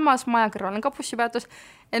on see samas, maja kõrval on ka bussipeatus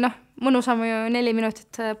ja mõnusam ju 4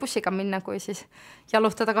 minutit bussiga minna, kui siis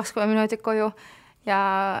jalutada 20 minutit koju ja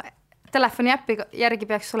telefoni äppi järgi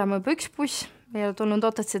peaks olema juba 1 buss, ei ole tulnud,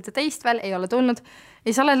 ootad seda teist veel, ei ole tulnud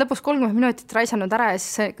ja sa oled lõpus 30 minutit raisanud ära ja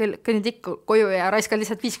siis kõnnid ikka koju ja raiskad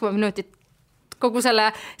lihtsalt 50 minutit kogu selle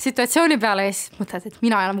situatsiooni peale ja siis mõtled, et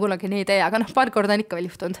mina enam kunagi nii ei tee, aga paar korda on ikka veel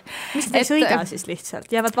juhtunud. Mis te ei sõida siis lihtsalt?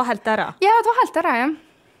 Jäävad vahelt ära? Jäävad vahelt ära, jah.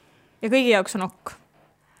 Ja kõigi jaoks on okk?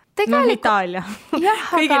 Itaalia. Jah,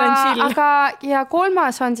 aga ja 3.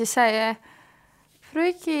 on siis see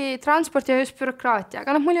prügi, transport ja just bürokraatia,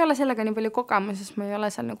 aga mul ei ole sellega nii palju kogemus, sest ma ei ole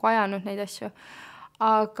seal nagu ajanud neid asju.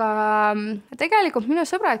 Aga tegelikult minu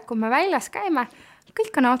sõbrad, kui me väljas käime,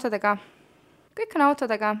 kõik on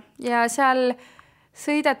autodega ja seal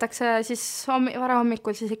sõidetakse siis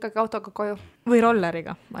varahommikul siis ikkagi autoga koju. Või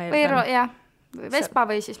rolleriga. Jah, Vespa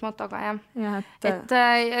või siis motoga, jah. Et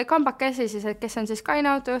kambakesi siis, et kes on siis kaine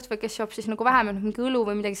autojuht või kes joob siis nagu vähem mingi õlu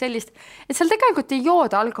või midagi sellist. Et seal tegelikult ei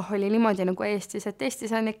jooda alkoholi niimoodi nagu Eestis, et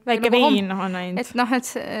Eestis on ikka väike nagu vein on ainult. Et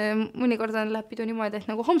mõnikord läheb pidu niimoodi, et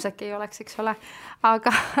nagu homseki ei oleks, eks ole.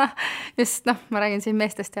 Aga just ma räägin siin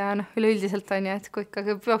meestest ja üleüldiselt on ju, et kui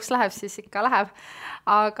ikkagi peoks läheb, siis ikka läheb.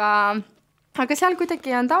 Aga seal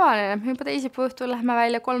kuidagi on tavaline, juba teisipäeva õhtul lähme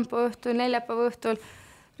välja, 3 õhtul, 4 õhtul,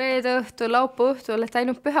 reede õhtul, laupäeva õhtul, et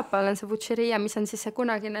ainult pühapäeval on see Butcheria, mis on siis see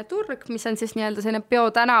kunagine turg, mis on siis nii-öelda selline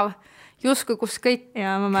peotänav, justkui kus kõik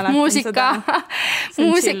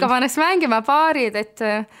muusika paneks mängima paarid, et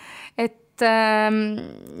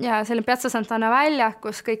ja selline Piazza Sant'Anna väljak,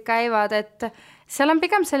 kus kõik käivad, et seal on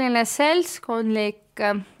pigem selline seltskondlik,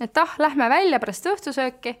 et lähme välja pärast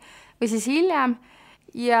õhtusööki või siis hiljem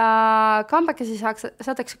ja kambakesi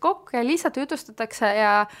saadakse kokku ja lihtsalt jutustatakse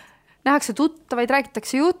ja nähakse tuttavaid,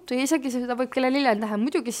 räägitakse juttu ja isegi seda võib kellel hiljem teha.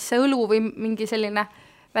 Muidugi siis see õlu või mingi selline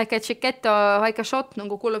väike tšiketo, väike shot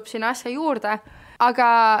nagu kulub sinna asja juurde, aga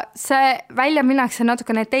see välja minnakse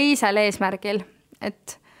natukene teisel eesmärgil,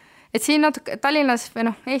 et siin natuke Tallinnas või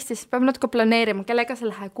Eestis peab natuke planeerima, kellega sa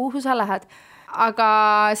lähed, kuhu sa lähed,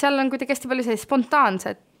 aga seal on kuidagi hästi palju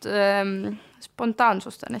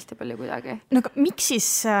spontaansust on hästi palju kuidagi. No aga miks siis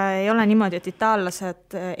ei ole niimoodi, et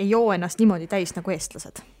itaallased ei joo ennast niimoodi täis nagu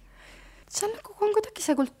eestlased? See on kuidagi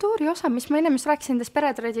see kultuuri osa, mis ma ennem just rääkisin nendest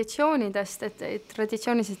peretraditsioonidest, et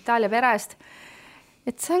traditsioonist Itaalia perest.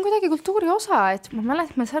 Et see on kuidagi kultuuri osa, et ma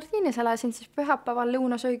mäletan, ma Sardiinias elasin siis pühapäeval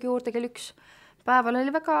lõunasöögi juurde kell 1. Päeval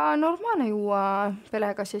oli väga normaalne juua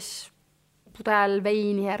pelega siis pudel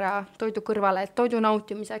veini ära toidu kõrvale, et toidu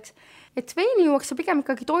nautimiseks. Et veini juuakse pigem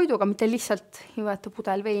ikkagi toiduga, mitte lihtsalt juueta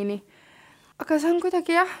pudel veini. Aga see on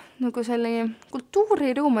kuidagi nagu selline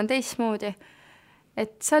kultuuriruum on teistmoodi.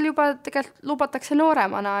 Et seal juba tegelikult lubatakse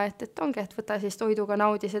nooremana, et ongi, et võta siis toiduga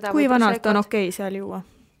naudi seda. Kui vanalt on okei seal juua?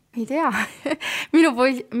 Ei tea. minu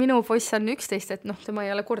poiss on 11, et tema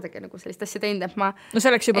ei ole kordagi nagu sellist asja teinud, et ma no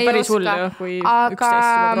see oleks juba päris hull, kui 11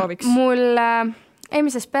 juba prooviks. Mul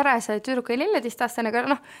eelmises peres tüdruk oli 14-aastane,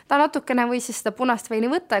 aga ta natukene võis siis seda punast veini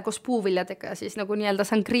võtta ja koos puuviljadega siis nagu nii-öelda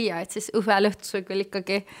sangria, et siis õhvel õhtusöögil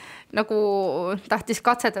ikkagi nagu tahtis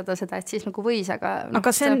katsetada seda, et siis nagu võis,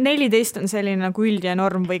 aga see 14 on selline nagu üldine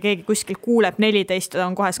norm või keegi kuskil kuuleb 14,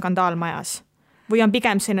 on kohe skandaal majas? Või on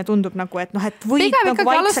pigem selline tundub nagu, et et võid pigem nagu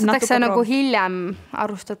ikkagi alustatakse nagu hiljem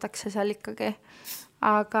arustatakse seal ikkagi.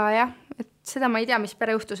 Aga jah, et seda ma ei tea, mis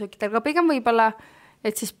pereõhtusöökidel, aga pigem võib-olla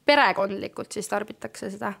et siis perekondlikult siis tarbitakse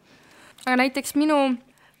seda. Aga näiteks minu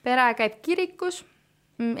pere käib kirikus,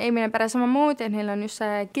 eelmine pere samamoodi, neil on just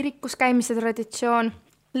see kirikus käimise traditsioon,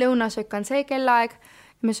 lõunasöök on see kellaaeg,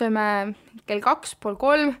 me sööme kell 2, pool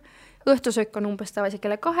 3, õhtusöök on umbes tavaliselt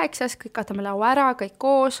kella 8, kõik katame laua ära, kõik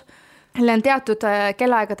koos, neil on teatud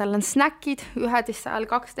kellaaegadel on snäkid, 11 ajal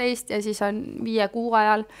 12 ja siis on 5-6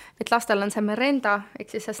 ajal, et lastel on see merenda, ehk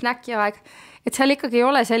siis see snäki aeg, et seal ikkagi ei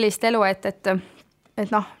ole sellist elu, et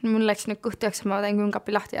mul läks nüüd kõht jaks, ma teen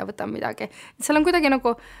külmkapi lahti ja võtan midagi. Et seal on kuidagi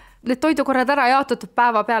nagu need toidukorrad ära jaotatud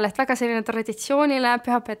päeva peale, et väga selline traditsiooniline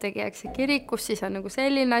pühapäev tegitakse kirikus, siis on nagu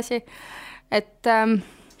selline asi, et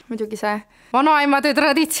muidugi see vanaemade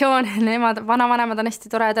traditsioon, vanavanemad on hästi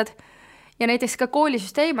toredad ja näiteks ka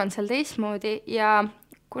koolisüsteem on seal teistmoodi ja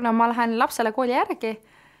kuna ma lähen lapsele kooli järgi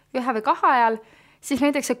 1 või 2 ajal, siis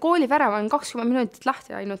näiteks see koolivärav on 20 minutit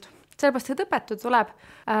lahti ainult. Sellepärast, et õpetaja tuleb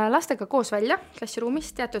lastega koos välja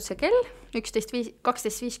klassiruumis, teatud see kell,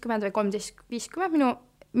 12.50 või 13.50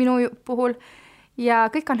 minu puhul, ja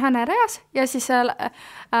kõik on häänereas ja siis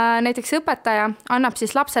näiteks õpetaja annab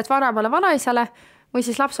siis lapsed vanemale vanaisale või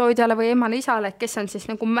siis lapsehoidjale või emale isale, kes on siis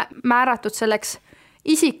nagu määratud selleks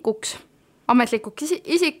isikuks, ametlikuks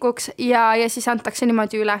isikuks ja siis antakse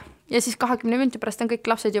niimoodi üle. Ja siis 20 minuti pärast on kõik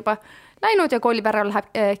lapsed juba läinud ja koolipärav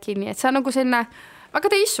läheb kinni, et see on nagu selline väga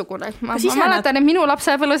teistsugune. Ma mäletan, et minu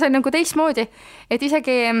lapsepõlves on nagu teistmoodi, et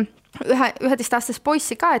isegi 11-aastast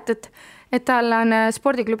poissi ka, et tal on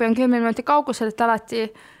spordiklubi on 10 minuti kaugusel, et alati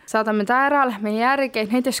saadame ta ära, lähme järgi,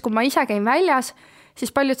 näiteks kui ma ise käin väljas,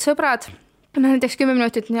 siis paljud sõbrad, näiteks 10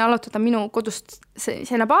 minutit jalutada minu kodust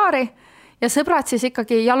sinna baari ja sõbrad siis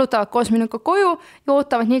ikkagi jalutavad koos minuga koju ja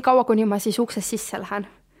ootavad nii kaua, kuni ma siis uksest sisse lähen.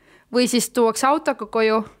 Või siis tuuakse autoga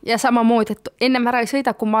koju ja samamoodi, et ennem ära ei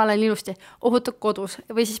sõida, kui ma olen ilusti ohutud kodus.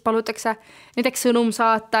 Või siis palutakse näiteks sõnum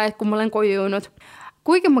saata, et kui ma olen koju jõudnud.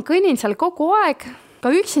 Kuigi ma kõnnin seal kogu aeg,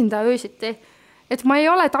 ka üksinda öösiti, et ma ei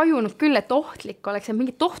ole tajunud küll, et ohtlik oleks ja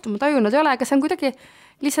mingit ohtu ma tajunud ei ole, aga see on kuidagi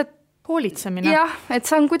lihtsalt hoolitsemine. Jah, et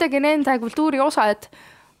see on kuidagi nende kultuuri osa, et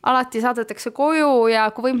alati saadetakse koju ja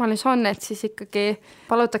kui võimalus on, et siis ikkagi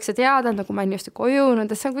palutakse teada, nagu ma olen just koju jõudnud,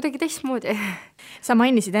 et see on kuidagi teistmoodi. Sa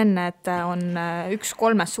mainisid enne, et on üks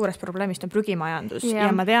 3 suurest probleemist on prügimajandus ja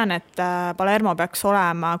ma tean, et Palermo peaks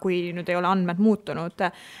olema, kui nüüd ei ole andmed muutunud,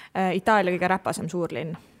 Itaalia kõige räpasem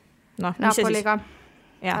suurlinn. Napoliga.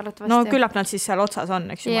 No küllap nad siis seal otsas on,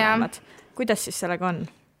 eks ju mõlemad. Kuidas siis sellega on?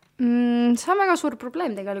 See on väga suur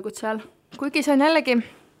probleem tegelikult seal. Kuigi see on jällegi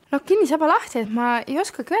kinnisaba lahti, et ma ei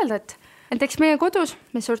oskagi öelda, et eks meie kodus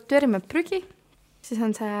me sorteerime prügi, siis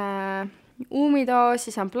on see uumido,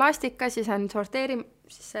 siis on plastika, siis on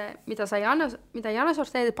siis see, mida ei anna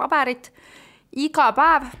sorteerida, paberit. Iga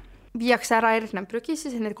päev viiakse ära erinev prügi,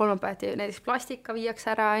 siis need kolmapäevati näiteks plastika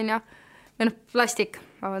viiakse ära, plastik,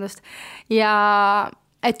 vabandust. Ja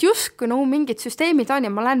et justkui mingid süsteemid on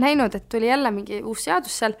ja ma olen näinud, et tuli jälle mingi uus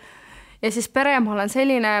seadus seal ja siis peremaal on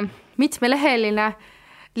selline mitmeleheline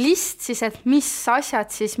list siis, et mis asjad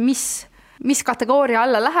siis, mis kategooria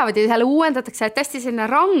alla lähevad ja seal uuendatakse, et hästi selline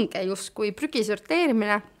range just kui prügi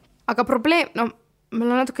sorteerimine. Aga probleem, meil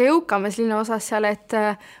on natuke jõukamas linna osas seal, et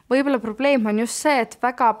võib-olla probleem on just see, et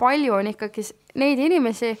väga palju on ikkagi neid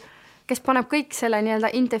inimesi, kes paneb kõik selle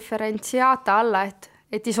nii-öelda indifferentsiaata alla,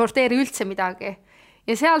 et ei sorteeri üldse midagi.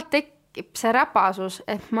 Ja sealt tekib see räpasus,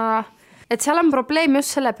 et seal on probleem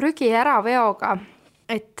just selle prügi äraveoga.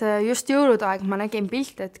 Et just jõulude aeg ma nägin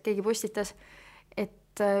pilte, et keegi postitas,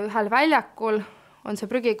 et ühel väljakul on see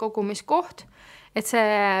prügikogumiskoht, et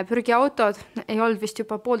see prügiautod ei olnud vist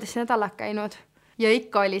juba 1,5 nädalat käinud ja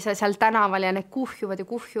ikka oli see seal tänaval ja need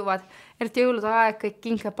kuhjuvad. Eriti jõulude aeg, kõik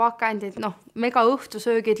kinkepakendid, mega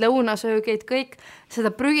õhtusöögid, lõunasöögid, kõik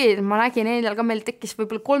seda prügid, ma nägin eilal ka meil tekkis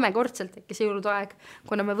võib-olla 3-kordselt tekkis jõulude aeg,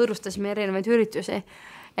 kuna me võrustasime erinevaid üritusi,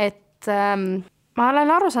 et ma olen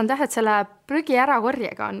aru saanud, et selle prügi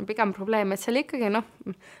ärakorjega on pigem probleem, et seal ikkagi,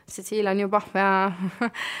 Sitsiil on ju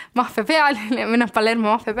mahve pealinn, või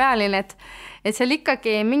Palermo mahve pealinn, et seal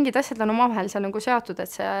ikkagi mingid asjad on omavahel seal nagu seotud,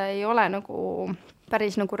 et see ei ole nagu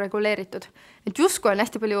päris nagu reguleeritud. Et justkui on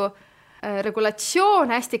hästi palju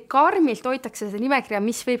regulatsioon, hästi karmilt hoitakse seda nimekirja,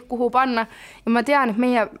 mis võib kuhu panna. Ja ma tean, et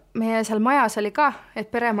meie seal majas oli ka,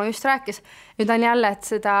 et perema just rääkis, nüüd on jälle, et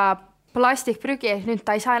seda plastikprügi, nüüd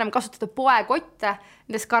ta ei saa enam kasutada poekotte,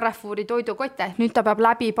 nendes Carrefouri toidukotte, nüüd ta peab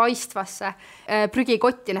läbi paistvasse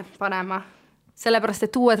prügikotti panema, sellepärast,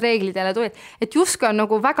 et uued reeglid jälle tulid. Et justkui on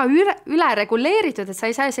nagu väga üle reguleeritud, et sa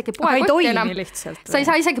ei saa isegi poekotti enam. Sa ei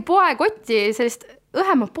saa isegi poekotti, sellist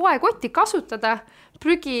õhema poekotti kasutada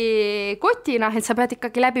prügikotina, et sa pead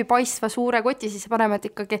ikkagi läbi paistva suure koti, siis panema,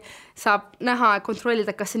 et ikkagi saab näha ja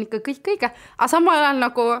kontrollida, kas see on ikka kõik õige, aga samal ajal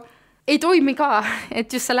nagu ei toimi ka, et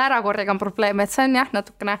just selle ärakorjaga on probleem, et see on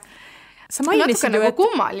natukene sa mainisid ju, et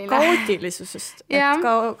kummaline. Kaootilisusest, et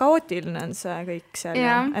kaootiline on see kõik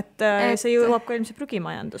seal, et see jõuab ka ilmselt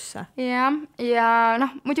prügimajandusse. Ja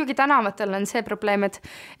muidugi tänavatel on see probleem, et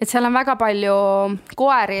seal on väga palju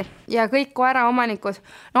koeri ja kõik koeraomanikud,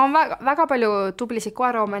 on väga palju tublisid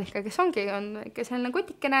koeraomanikke, kes on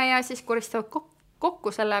kotikene ja siis koristavad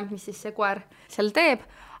kokku selle, mis siis see koer seal teeb,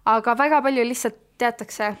 aga väga palju lihtsalt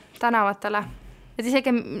teatakse tänavatele. Et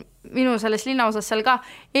isegi minu selles linnaosas seal ka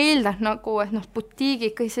eeldab nagu, et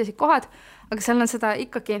butiigid, kõik sellised kohad, aga seal on seda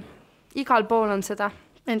ikkagi, igal pool on seda.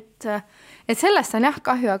 Et sellest on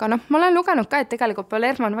kahju, aga ma olen lugenud ka, et tegelikult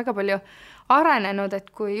Palermo on väga palju arenenud,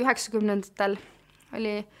 et kui 90-ndatel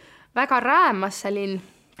oli väga räämas see linn,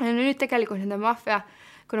 ja nüüd tegelikult nende maffia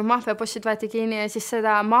kui need maffiabossid võeti kinni ja siis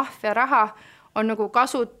seda maffia raha on nagu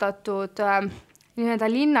kasutatud nii-öelda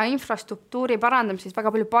linna infrastruktuuri parandamiseks,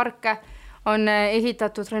 väga palju parke on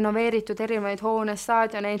ehitatud, renoveeritud erinevaid hoone,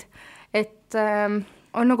 staadioneid, et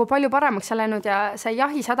on nagu palju paremaks seal läinud ja see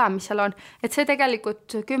jahisada, mis seal on, et see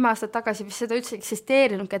tegelikult 10 aastat tagasi vist seda üldse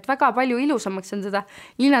eksisteerinudki, et väga palju ilusamaks on seda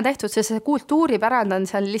linna tehtud, sest see kultuuripärand on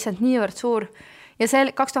seal lihtsalt niivõrd suur. Ja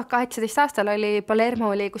see 2018 aastal oli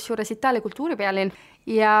Palermo oli kusjuures Itaalia kultuuripealinn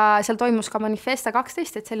ja seal toimus ka Manifesta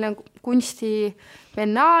 12, et selline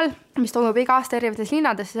kunstibiennaal, mis toimub iga aasta erinevates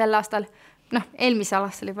linnades sel aastal. Eelmisel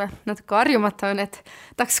aastal juba natuke harjumata on, et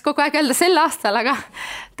tahaks kogu aeg öelda sel aastal, aga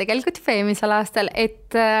tegelikult juba eelmisel aastal,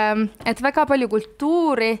 et väga palju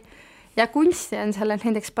kultuuri ja kunsti on seal, et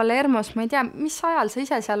näiteks Palermos, ma ei tea, mis ajal sa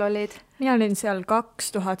ise seal olid? Mina olin seal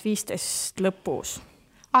 2015 lõpus.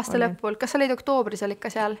 Aasta lõpul, kas sa olid oktoobris oli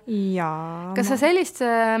ikka seal? Jaa. Kas sa sellist,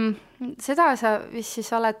 seda sa vist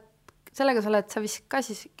siis oled, sellega sa oled, sa vist ka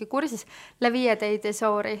siis kursis La Via dei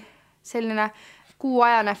Tesori, selline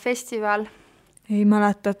kuuajane festival. Ei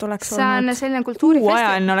mäleta, et oleks olnud. See on kultuurifestival.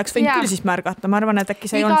 Kuuajane oleks võinud küll siis märgata, ma arvan, et äkki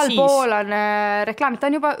see ei olnud siis. Igal pool on reklaamid, ta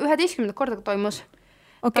on juba 11. korda toimus.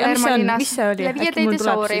 Okei, mis see oli? La Via dei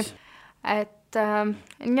Tesori, et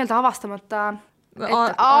nii-öelda avastamata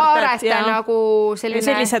aarete nagu selline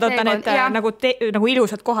sellised oota need nagu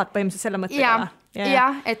ilusad kohad põhimõtteliselt selle mõttega. Ja,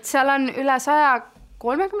 et seal on üle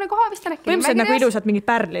 130 koha vist on äkki. Põhimõtteliselt nagu ilusad mingid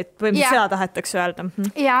pärlid, põhimõtteliselt seda tahetakse öelda.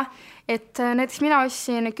 Ja, et näiteks mina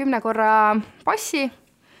ostsin 10 korra passi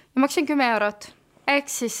ja maksin 10 eurot.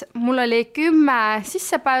 Ehk siis mul oli 10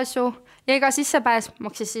 sissepääsu ja iga sissepääs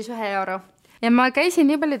maksis siis 1 euro. Ja ma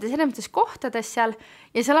käisin nii paljudes erinevates kohtades seal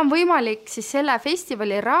ja seal on võimalik siis selle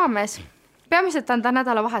festivali raames peamiselt on ta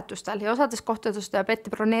nädalavahetustel ja osades kohtades tuleb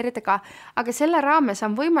ette broneerida ka, aga selle raames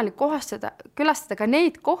on võimalik külastada ka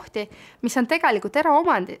neid kohti, mis on tegelikult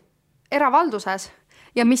eravalduses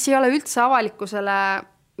ja mis ei ole üldse avalikkusele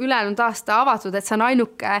ülejäänud aasta avatud, et see on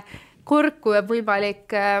ainuke kord, kui on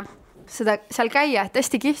võimalik seda seal käia, et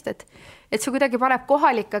hästi kiht, et see kuidagi paneb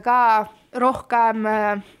kohalikke ka rohkem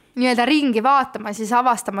nii-öelda ringi vaatama, siis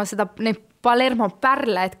avastama neid Palermo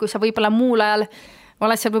pärle, et kui sa võib-olla muul ajal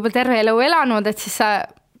oled seal võib-olla terve elu elanud, et siis sa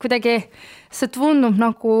kuidagi, see tundub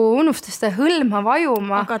nagu unustuste hõlma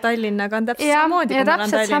vajuma. Aga Tallinnaga on täpselt samamoodi, kui ma olen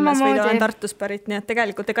Tallinnas või olen Tartus pärit, nii et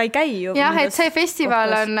tegelikult ega ei käi ju. Jah, et see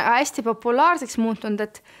festival on hästi populaarseks muutunud,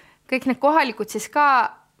 et kõik need kohalikud siis ka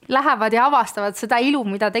lähevad ja avastavad seda ilu,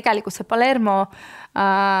 mida tegelikult see Palermo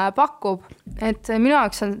pakub. Et minu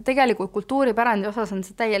jaoks on tegelikult kultuuripärandi osas on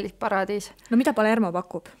see täielik paradiis. No mida Palermo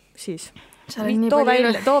pakub siis?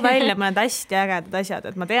 Too välja mõned hästi ägedad asjad,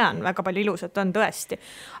 et ma tean, väga palju ilusat on tõesti.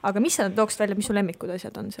 Aga mis sa tooksid välja, mis su lemmikud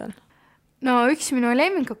asjad on seal? No üks minu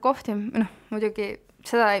lemmikud kohti, muidugi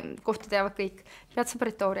seda kohti teavad kõik. Piazza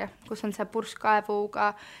Pretoria, kus on see purskkaevuga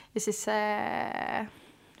ja siis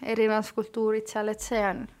erinevad skulptuurid seal, et see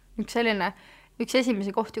on üks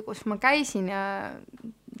esimesi kohti, kus ma käisin ja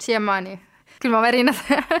siiamaani külmavärinad.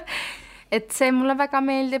 Et see mulle väga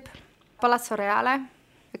meeldib. Palazzo Reale,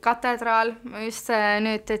 katedraal, ma just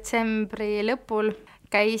nüüd detsembri lõpul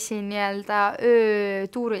käisin nii-öelda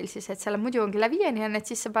öötuuril siis, et seal muidu ongi lävieni ja need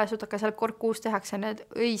sissepääsud, aga seal kord kuus tehakse need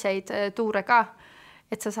öiseid tuure ka,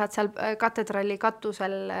 et sa saad seal katedraali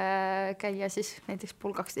katusel käia siis näiteks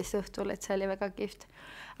 12 õhtul, et see oli väga kihvt.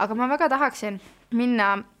 Aga ma väga tahaksin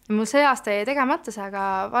minna, mul see aasta jäi tegemata see,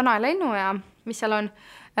 aga vana lennujaam, mis seal on,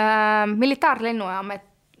 militaarlennujaam, et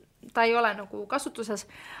ta ei ole nagu kasutuses,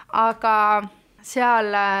 aga seal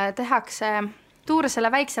tehakse tuure selle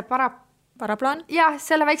väikse paraplaan? Jah,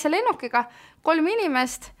 selle väikse lennukiga 3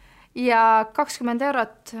 inimest ja 20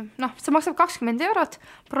 eurot, see maksab 20 eurot,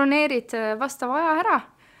 broneerid vastava aja ära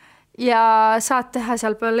ja saad teha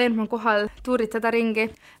seal Palermo kohal, tuuritada ringi,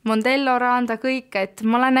 Mondello randa kõik, et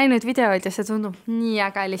ma olen näinud videoid ja see tundub nii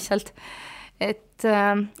äge lihtsalt. Et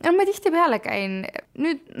ma tihti peale käin,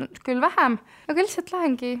 nüüd küll vähem, aga lihtsalt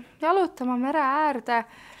lähengi jalutama mere äärde,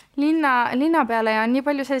 linna peale ja nii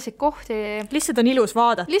palju selliseid kohti. Lihtsalt on ilus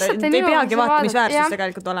vaadata, ei peagi vaatamisväärsus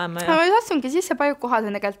tegelikult olema. Ma satsungi sisse palju kohad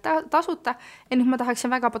on tegelikult tasuta ja nüüd ma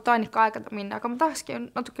tahaksin väga botaanika aegada minna, aga ma tahakski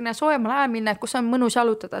natukene soojemal ajal minna, kus on mõnus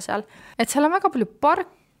jalutada seal. Et seal on väga palju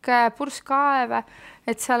parke, purskkaeve,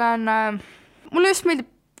 et seal on, mulle just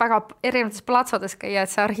meeldib väga erinevates platsodes käia, et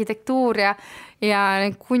see arhitektuur ja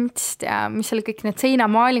kunst ja mis seal kõik need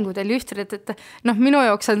seinamaalingud ja lühtrid, et minu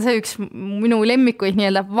jaoks on see üks minu lemmikuid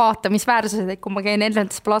nii-öelda vaatamisväärsused, et kui ma käin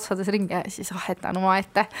erinevates platsodes ringi ja siis ahetan oma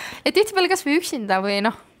ette. Et tihti peale kas või üksinda või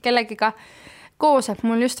kellegiga koos, et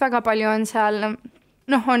mul just väga palju on seal,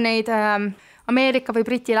 on neid Ameerika või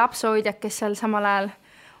Briti lapshoidjad, kes seal samal ajal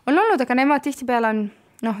on olnud, aga nemad tihti peale on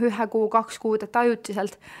 1 kuu, 2 kuud, et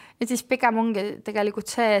ajutiselt. Ja siis pigem ongi tegelikult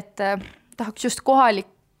see, et tahaks just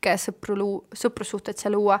kohalikke sõprussuhteid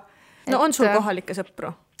seal luua. No on sul kohalikke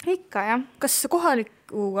sõpru? Ikka, jah. Kas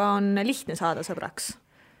kohalikuga on lihtne saada sõbraks?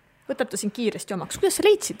 Võtab ta siin kiiresti omaks. Kuidas sa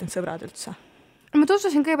leidsid need sõbrad üldse? Ma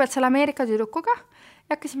tutvusin kõigepealt selle Ameerika tüdrukuga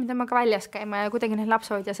ja hakkasin temaga väljas käima ja kuidagi need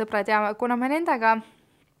lapsehoidja sõbrad ja kuna me nendega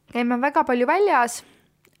käime väga palju väljas,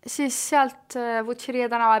 siis sealt Vutsiria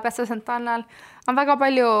tänaval Piazza Sant'Annal on väga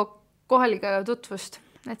palju kohaliga tutvust.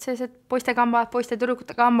 Et sellised poiste kambad, poiste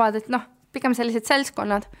tüdrukute kambad, et pigem sellised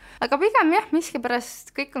seltskonnad. Aga pigem jah,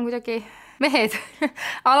 miskipärast kõik on kuidagi mehed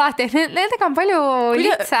alati, nendega on palju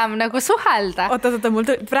lihtsam nagu suhelda. Oota,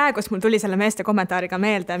 praegu mul tuli selle meeste kommentaariga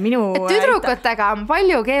meelde. Tüdrukutega on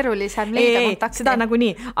palju keerulisem leida kontakti. Seda nagu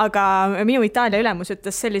nii, aga minu Itaalia ülemus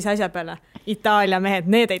ütles sellise asja peale. Itaalia mehed,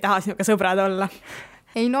 need ei taha sinuga sõbrad olla.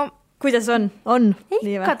 Ei no. Kuidas on? On?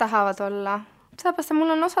 Ikka tahavad olla. Sellepärast mul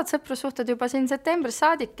on osad sõprussuhted juba siin septembris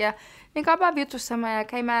saadik ja iga päev jutustame ja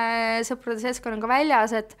käime sõprade seltskonnaga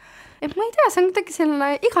väljas, et ma ei tea, see on kuidagi selline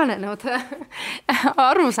iganenud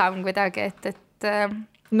arusaam kuidagi, et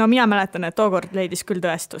No mina mäletan, et tookord leidis küll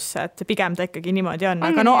tõestusse, et pigem ta ikkagi niimoodi on.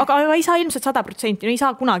 Aga ei saa ilmselt 100%, ei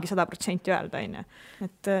saa kunagi 100% öelda,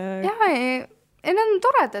 et jah, need on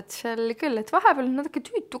toredad seal küll, et vahepeal natuke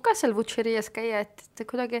tüütu ka seal Vutsirias käia, et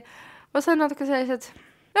kuidagi osa natuke sellised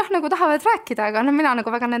nagu tahavad rääkida, aga mina nagu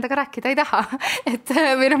väga nendega rääkida ei taha.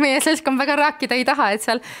 Või meie seltskond väga rääkida ei taha, et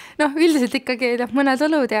seal üldiselt ikkagi mõned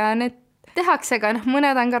õlud ja need tehakse, aga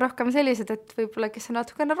mõned on ka rohkem sellised, et võib-olla kes on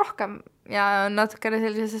natukene rohkem ja natukene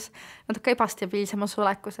sellises natuke ebastabiilsemas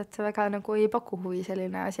olekus, et see väga nagu ei paku huvi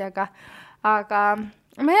selline asi, aga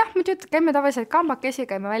me käime tavaliselt kambakesi,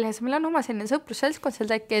 käime väljas, meil on oma selline sõprusseltskond seal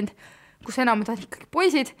tekkinud, kus enamad on ikkagi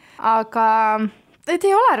poisid, aga et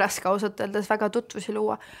ei ole raske ausalt öeldes väga tutvusi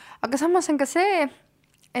luua, aga samas on ka see,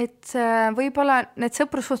 et võib-olla need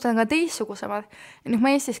sõprussuhted on ka teissugusemad.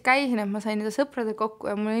 Ma Eestis käisin, et ma sain nende sõprade kokku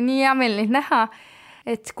ja mul oli nii hea meel neid näha,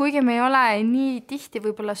 et kuigi me ei ole nii tihti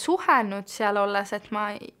võib-olla suhelnud seal olles, et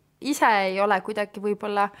ma ise ei ole kuidagi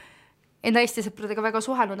võib-olla enda Eesti sõpradega väga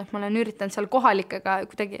suhelnud, et ma olen üritanud seal kohalikega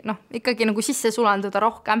kuidagi ikkagi nagu sisse sulanduda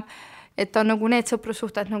rohkem, et on nagu need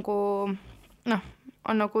sõprussuhted nagu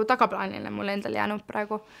on nagu tagaplaanile mulle endal jäänud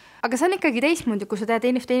praegu. Aga see on ikkagi teistmoodi, kui sa tead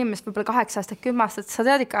inimest võib-olla 8 aastat, 10 aastat, sa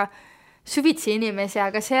tead ikka süvitsi inimesi,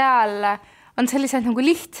 aga seal on sellised nagu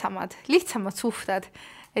lihtsamad suhted.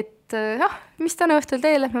 Et mis täna õhtul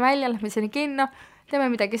tee, lähme välja, lähme sinna kinno, teeme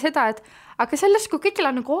midagi seda, aga sellest, kui kõigil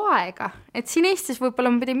on nagu aega, et siin Eestis võib-olla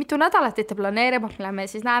ma pidi mitu nädalat ette planeerima, me lähme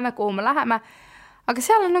siis näeme, kuhu me läheme, aga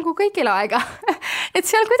seal on nagu kõigil aega. Et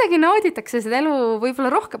seal kuidagi nauditakse seda elu võib-olla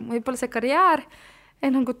rohkem, võib-olla see karjäär, et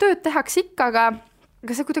nagu tööd tehakse ikka, aga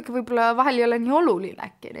see kuidagi võib-olla vahel ei ole nii oluline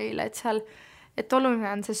äkki neile, et seal, et oluline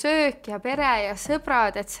on see söök ja pere ja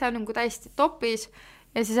sõbrad, et see on nagu täiesti topis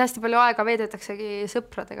ja siis hästi palju aega veedetaksegi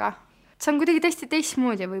sõpradega. See on kuidagi täiesti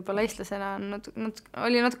teistmoodi võib-olla eestlasena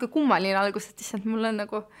oli natuke kummaline algus, et issand, mul on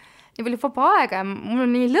nagu nii palju vaba aega ja mul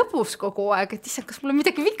on nii lõbus kogu aeg, et issand, kas mul on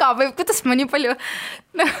midagi viga või kuidas ma nii palju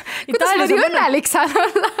kuidas ma nii õnnelik saan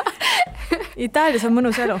olla. Itaalias on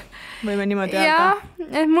mõnus elu, võime niimoodi öelda. Jah,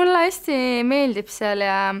 et mulle hästi meeldib seal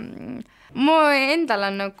ja mu endal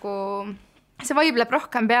on nagu see vaibleb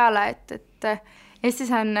rohkem peale, et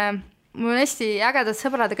Eestis on mul hästi ägedad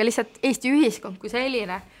sõbradega lihtsalt Eesti ühiskond kui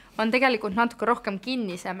selline on tegelikult natuke rohkem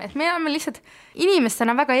kinnisem, et me oleme lihtsalt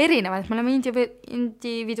inimestena väga erinevad, me oleme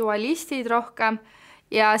individualistid rohkem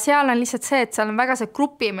ja seal on lihtsalt see, et seal on väga see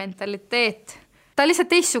grupimentaliteet. Ta on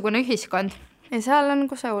lihtsalt teistsugune ühiskond ja seal on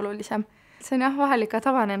nagu see olulisem. See on jah, vahel ikka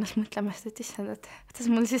tavan ennast mõtlemast, et issand, et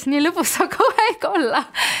mul siis nii lõbus kogu aeg olla.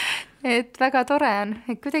 Et väga tore on,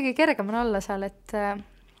 et kuidagi kergem on olla seal, et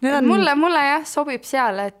mulle jah sobib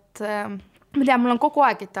seal, et ma tean, mul on kogu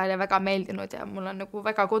aeg Itaalia väga meeldinud ja mul on nagu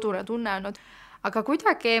väga kodune tunne olnud, aga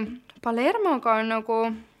kuidagi Palermoga on nagu,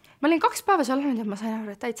 ma olin 2 päeva seal olnud ja ma sain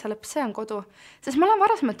aru, et täitsa lõpp, see on kodu, sest ma olen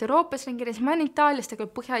varasemalt Euroopas ringiris, ma olen Itaalias,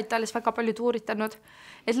 tegelikult Põhja-Itaalias väga palju tuuritanud,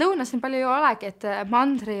 et lõunas nii palju ei olegi, et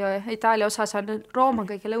Mandri Itaalia osas on Rooma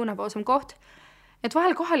kõige lõunapoolsem koht, et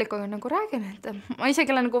vahel kohalikuga nagu räägin, et ma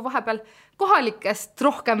isegi olen nagu vahepeal kohalikest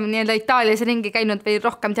rohkem nii-öelda Itaalias ringi käinud või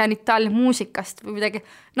rohkem tean Itaalia muusikast või midagi,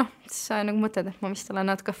 siis sa nagu mõtled, et ma vist olen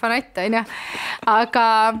natuke fanatt, on ju, aga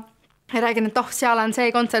räägin, et seal on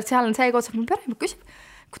see kontsert, mu pere küsib,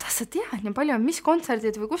 kuidas sa tead nii palju, mis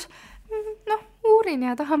kontserdid või kus, uurin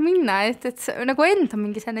ja tahan minna, et nagu enda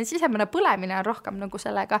mingi selline sisemine põlemine on rohkem nagu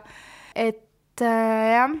sellega, et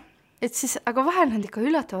jah, et siis, aga vahel nad ikka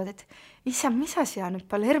üllatavad, et issand, mis sa siia nüüd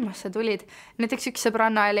Palermosse tulid. Näiteks üks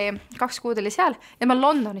sõbranna oli 2 kuud oli seal ja ma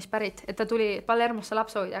Londonis pärit, et ta tuli Palermosse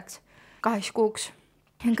lapsehoidjaks 2 kuuks.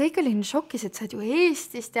 Ja kõik oli nii šokis, et sa oled ju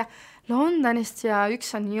Eestist ja Londonist ja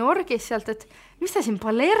üks on New Yorgis sealt, et mis te siin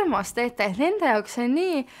Palermos teete, et nende jaoks on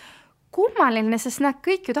nii kummaline, sest nad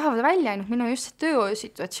kõik ju tahavad välja, ainult minu just see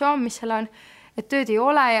töösituatsioon, mis seal on, et tööd ei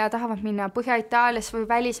ole ja tahavad minna Põhja-Itaalias või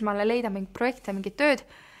välismaale leida mingi projekte, mingit tööd.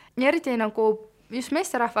 Ja eriti nagu just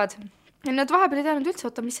meesterahvad, ja nad vahepeal ei teadnud üldse,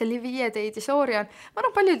 oota, mis see Livie dei Tesori on. Ma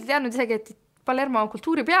arvan, paljud ei teadnud isegi, et Palermo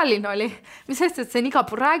kultuuripealinn oli, mis sest, et see iga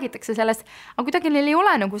pool räägitakse sellest, aga kuidagi neil ei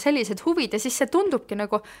ole nagu sellised huvid ja siis see tundubki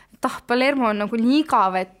nagu, et Palermo on nagu nii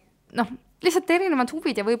igav, et noh, lihtsalt erinevad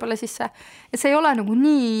huvid ja võib-olla siis see, et see ei ole nagu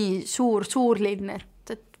nii suur linn,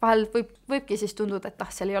 et vahel võibki siis tunduda, et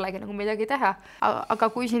seal ei olegi nagu midagi teha.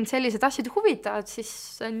 Aga kui siin sellised asjad huvitavad, siis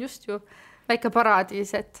see on just ju väike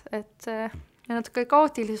paradiis, et ja natuke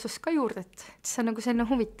kaootilisust ka juurde, et see on nagu selline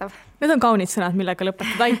huvitav. Need on kaunid sõnad, millega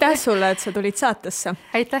lõpetada. Aitäh sulle, et sa tulid saatesse.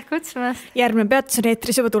 Aitäh kutsumast. Järgmine peatus on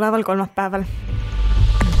eetris juba tuleval kolmapäeval.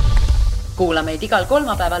 Kuula meid igal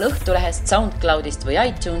kolmapäeval Õhtulehest, SoundCloudist või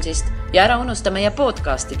iTunesist ja ära unusta meie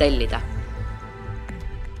podcasti tellida.